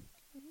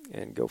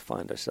and go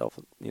find ourselves,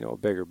 a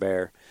bigger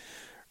bear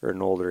or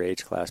an older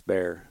age class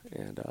bear.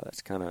 And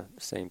that's kind of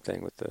the same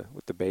thing with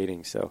the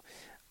baiting. So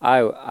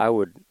I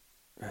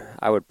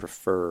would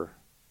prefer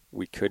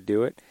we could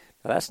do it.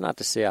 Now, that's not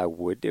to say I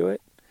would do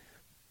it,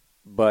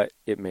 but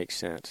it makes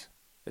sense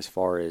as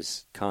far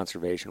as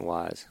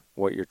conservation-wise,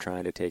 what you're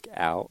trying to take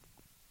out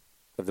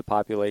of the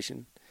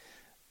population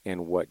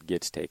and what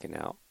gets taken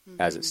out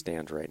as it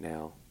stands right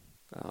now.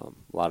 A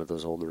lot of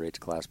those older age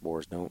class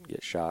boars don't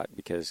get shot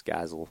because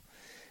guys will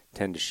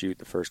tend to shoot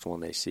the first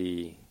one they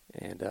see,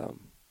 and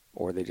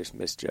or they just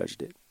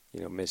misjudged it,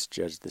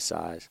 misjudged the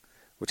size,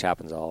 which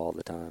happens all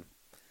the time.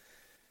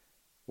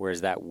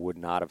 Whereas that would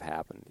not have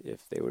happened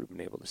if they would have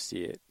been able to see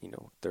it,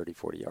 30,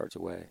 40 yards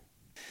away.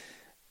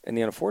 And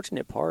the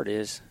unfortunate part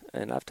is,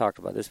 and I've talked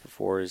about this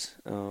before, is,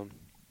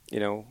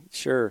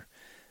 sure,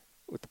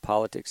 with the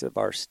politics of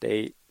our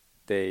state,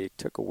 they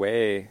took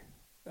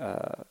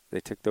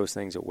those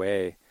things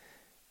away.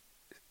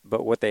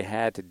 But what they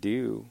had to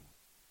do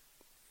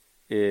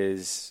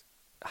is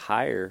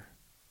hire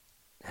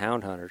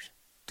hound hunters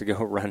to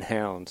go run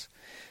hounds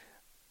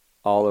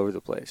all over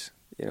the place.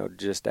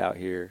 Just out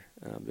here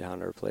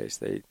behind our place,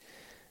 they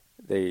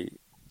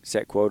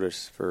set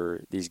quotas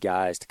for these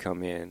guys to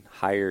come in,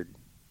 hired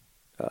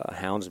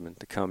houndsmen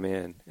to come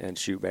in and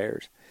shoot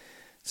bears.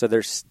 So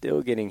they're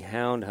still getting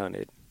hound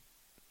hunted,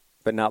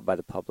 but not by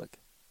the public.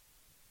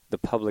 The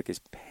public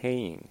is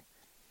paying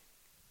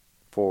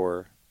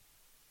for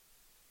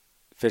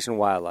Fish and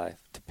Wildlife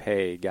to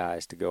pay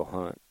guys to go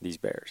hunt these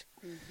bears.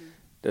 Mm-hmm.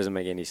 Doesn't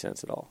make any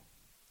sense at all.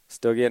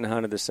 Still getting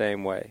hunted the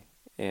same way.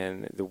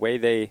 And the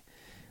way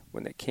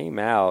when they came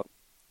out,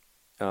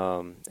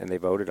 and they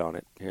voted on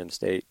it here in the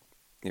state,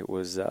 it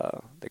was,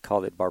 they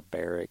called it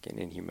barbaric and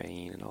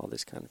inhumane and all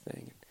this kind of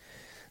thing.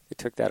 They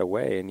took that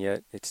away, and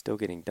yet it's still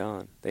getting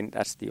done.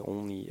 That's the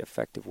only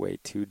effective way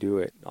to do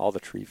it. All the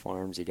tree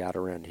farms you got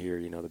around here,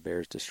 the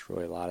bears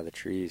destroy a lot of the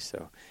trees,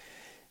 so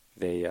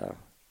the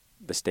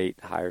state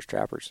hires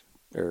trappers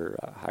or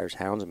hires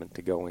houndsmen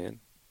to go in,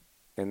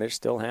 and they're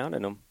still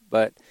hounding them,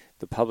 but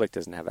the public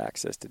doesn't have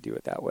access to do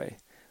it that way.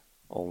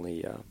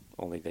 Only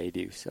they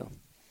do, so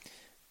it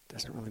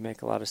doesn't really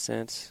make a lot of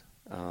sense.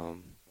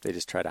 They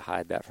just try to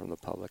hide that from the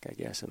public, I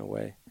guess, in a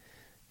way,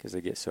 because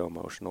they get so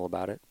emotional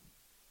about it.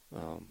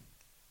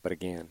 But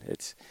again,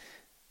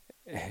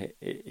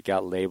 it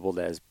got labeled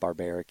as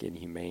barbaric,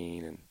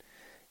 inhumane, and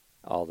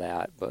all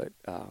that, but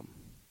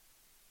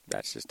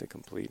that's just a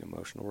complete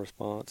emotional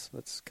response.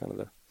 That's kind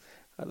of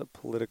how the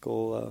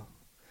political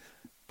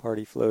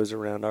party flows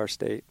around our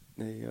state.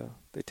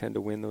 They tend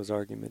to win those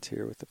arguments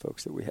here with the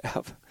folks that we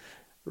have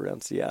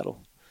around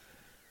Seattle.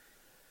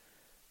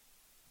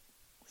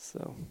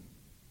 So,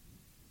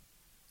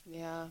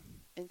 yeah,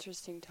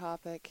 interesting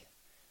topic.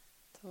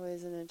 It's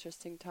always an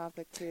interesting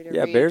topic too to read.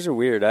 Yeah, bears are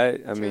weird. I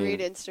mean,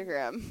 read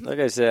Instagram. Like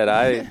I said,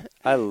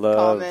 I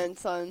love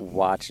comments on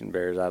watching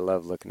bears. I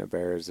love looking at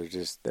bears.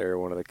 They're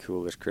one of the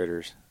coolest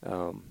critters.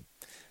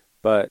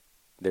 But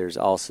there's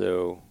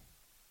also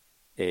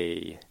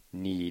a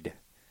need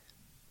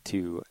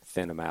to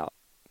thin them out.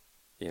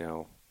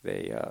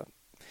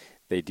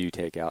 They do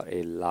take out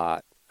a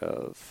lot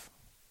of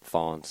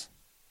fawns,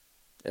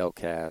 elk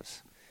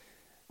calves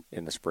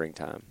in the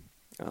springtime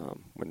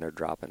when they're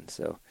dropping.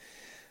 So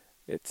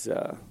there's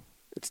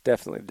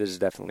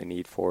definitely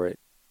need for it,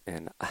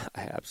 and I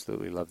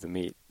absolutely love the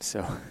meat.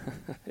 So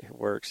it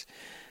works.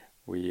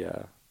 We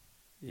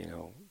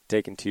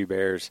taking 2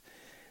 bears.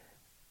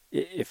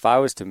 If I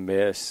was to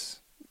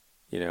miss,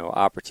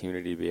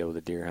 opportunity to be able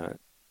to deer hunt,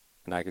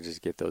 and I could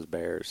just get those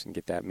bears and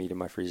get that meat in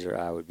my freezer,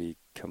 I would be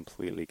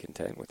completely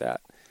content with that.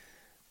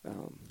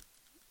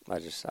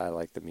 I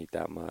like the meat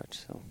that much.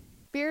 So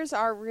bears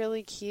are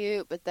really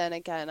cute, but then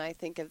again, I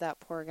think of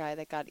that poor guy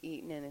that got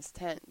eaten in his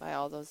tent by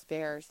all those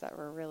bears that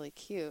were really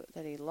cute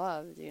that he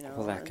loved.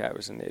 Well, that guy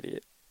was an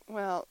idiot.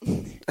 Well,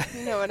 you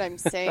know what I'm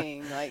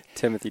saying, like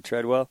Timothy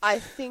Treadwell. I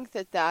think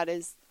that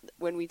is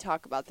when we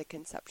talk about the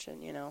conception.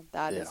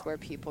 That is where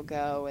people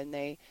go and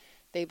they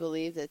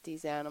believe that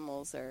these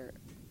animals are.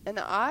 And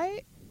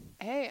I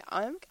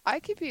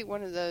could be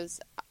one of those.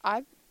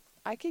 I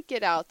could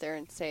get out there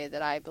and say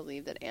that I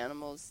believe that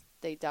animals,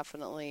 you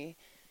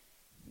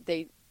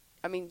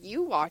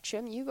watch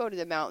them, you go to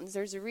the mountains,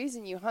 there's a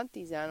reason you hunt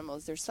these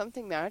animals. There's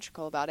something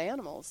magical about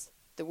animals.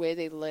 The way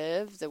they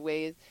live,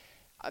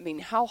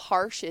 how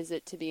harsh is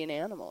it to be an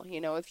animal?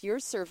 If you're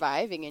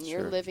surviving and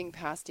you're living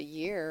past a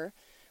year,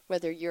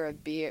 whether you're a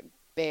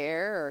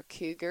bear or a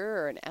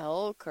cougar or an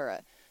elk or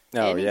a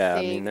Oh anything, yeah,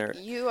 I mean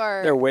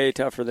they're way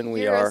tougher than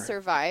we you're are. a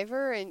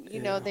survivor, and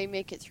you know they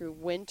make it through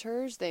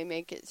winters, they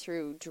make it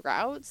through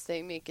droughts,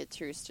 they make it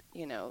through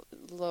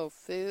low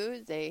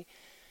food.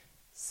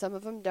 Some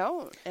of them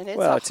don't, and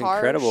it's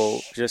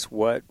incredible just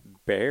what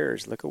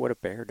bears. Look at what a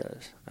bear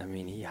does. I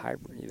mean, they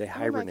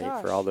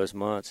hibernate for all those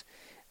months,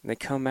 and they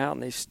come out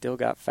and they've still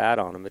got fat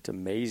on them. It's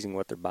amazing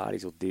what their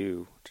bodies will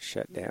do to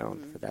shut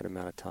down for that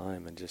amount of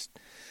time, and just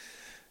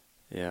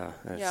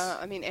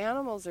I mean,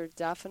 animals are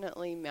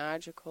definitely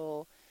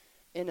magical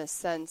in a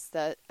sense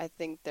that I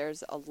think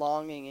there's a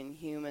longing in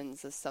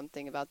humans of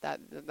something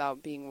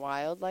about being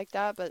wild like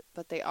that,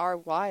 but they are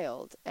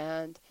wild,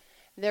 and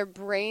their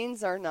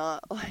brains are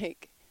not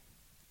like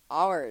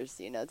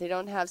ours, you know. They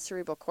don't have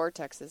cerebral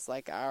cortexes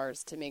like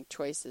ours to make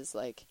choices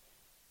like,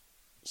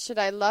 should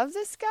I love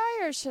this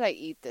guy or should I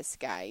eat this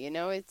guy? You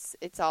know, it's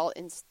all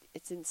it's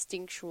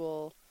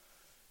instinctual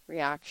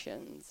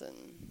reactions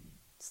and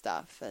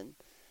stuff, and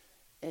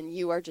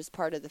you are just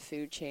part of the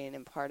food chain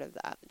and part of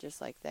that,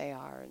 just like they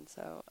are. And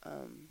so,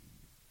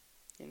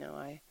 you know,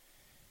 I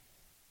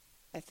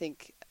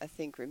think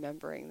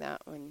remembering that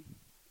when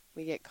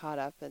we get caught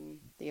up in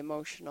the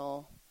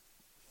emotional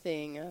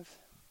thing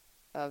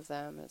of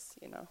them is,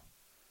 you know,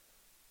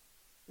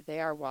 they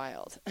are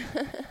wild.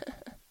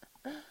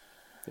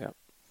 Yep.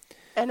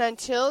 And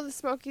until the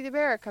Smokey the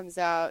Bear comes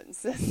out and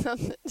says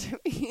something to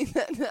me,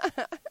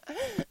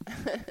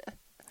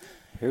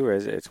 who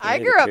is it? I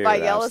grew up by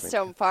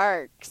Yellowstone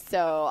Park,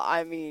 so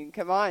I mean,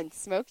 come on,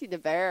 Smokey the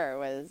Bear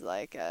was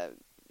like a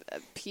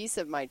piece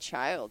of my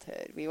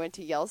childhood. We went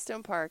to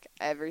Yellowstone Park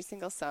every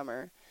single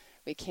summer.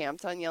 We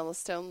camped on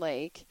Yellowstone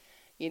Lake.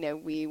 You know,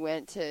 we've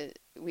been to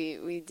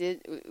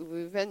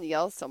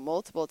Yellowstone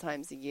multiple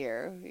times a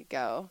year. We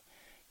go.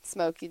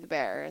 Smokey the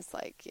Bear is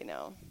like, you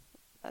know,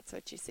 that's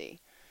what you see.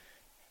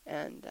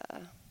 And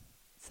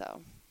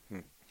so.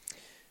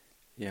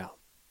 Yeah.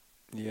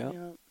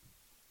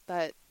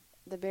 But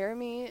the bear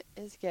meat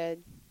is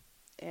good,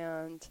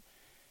 and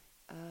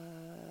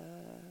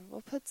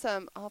I'll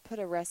put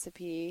a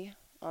recipe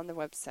on the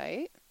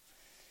website,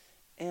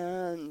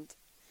 and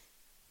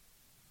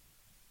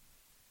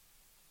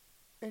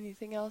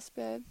anything else,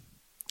 babe?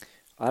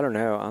 I don't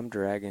know. I'm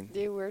dragging.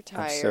 Dude, we're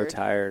tired. I'm so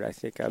tired. I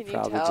think I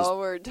probably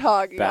we're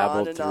talking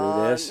babbled on and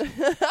through this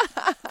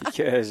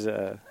because,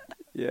 I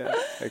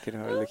can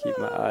hardly keep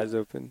my eyes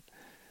open.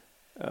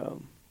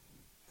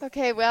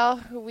 Okay,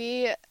 well,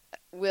 we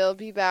will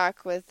be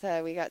back with,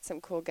 we got some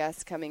cool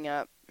guests coming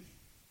up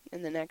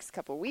in the next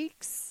couple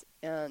weeks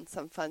and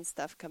some fun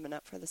stuff coming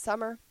up for the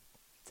summer.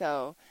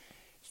 So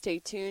stay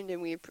tuned,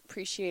 and we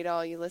appreciate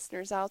all you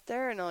listeners out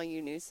there and all you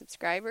new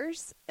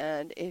subscribers.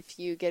 And if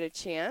you get a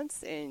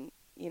chance and,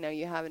 you know,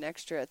 you have an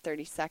extra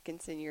 30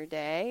 seconds in your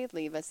day,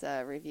 leave us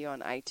a review on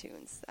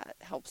iTunes. That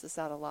helps us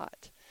out a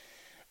lot.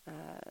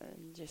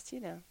 Just, you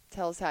know,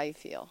 tell us how you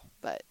feel.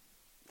 But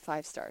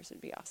 5 stars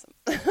would be awesome.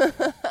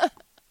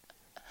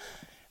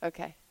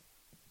 Okay.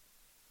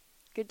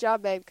 Good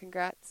job, babe.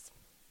 Congrats.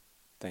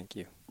 Thank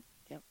you.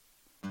 Yep.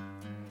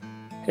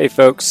 Hey,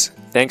 folks.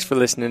 Thanks for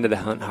listening to the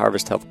Hunt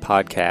Harvest Health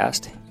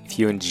podcast. If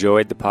you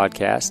enjoyed the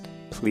podcast,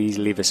 please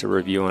leave us a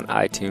review on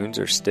iTunes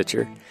or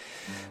Stitcher.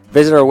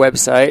 Visit our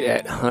website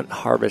at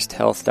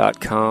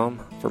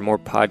huntharvesthealth.com for more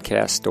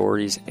podcast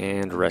stories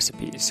and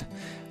recipes.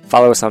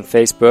 Follow us on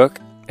Facebook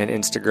and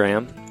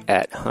Instagram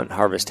at Hunt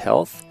Harvest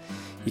Health.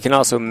 You can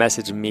also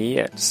message me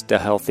at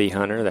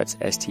StealthyHunter, that's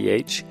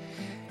STH,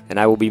 and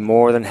I will be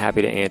more than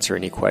happy to answer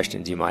any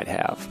questions you might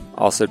have.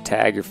 Also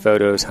tag your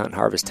photos Hunt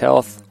Harvest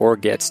Health or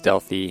Get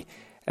Stealthy,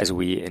 as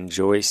we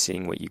enjoy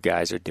seeing what you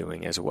guys are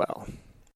doing as well.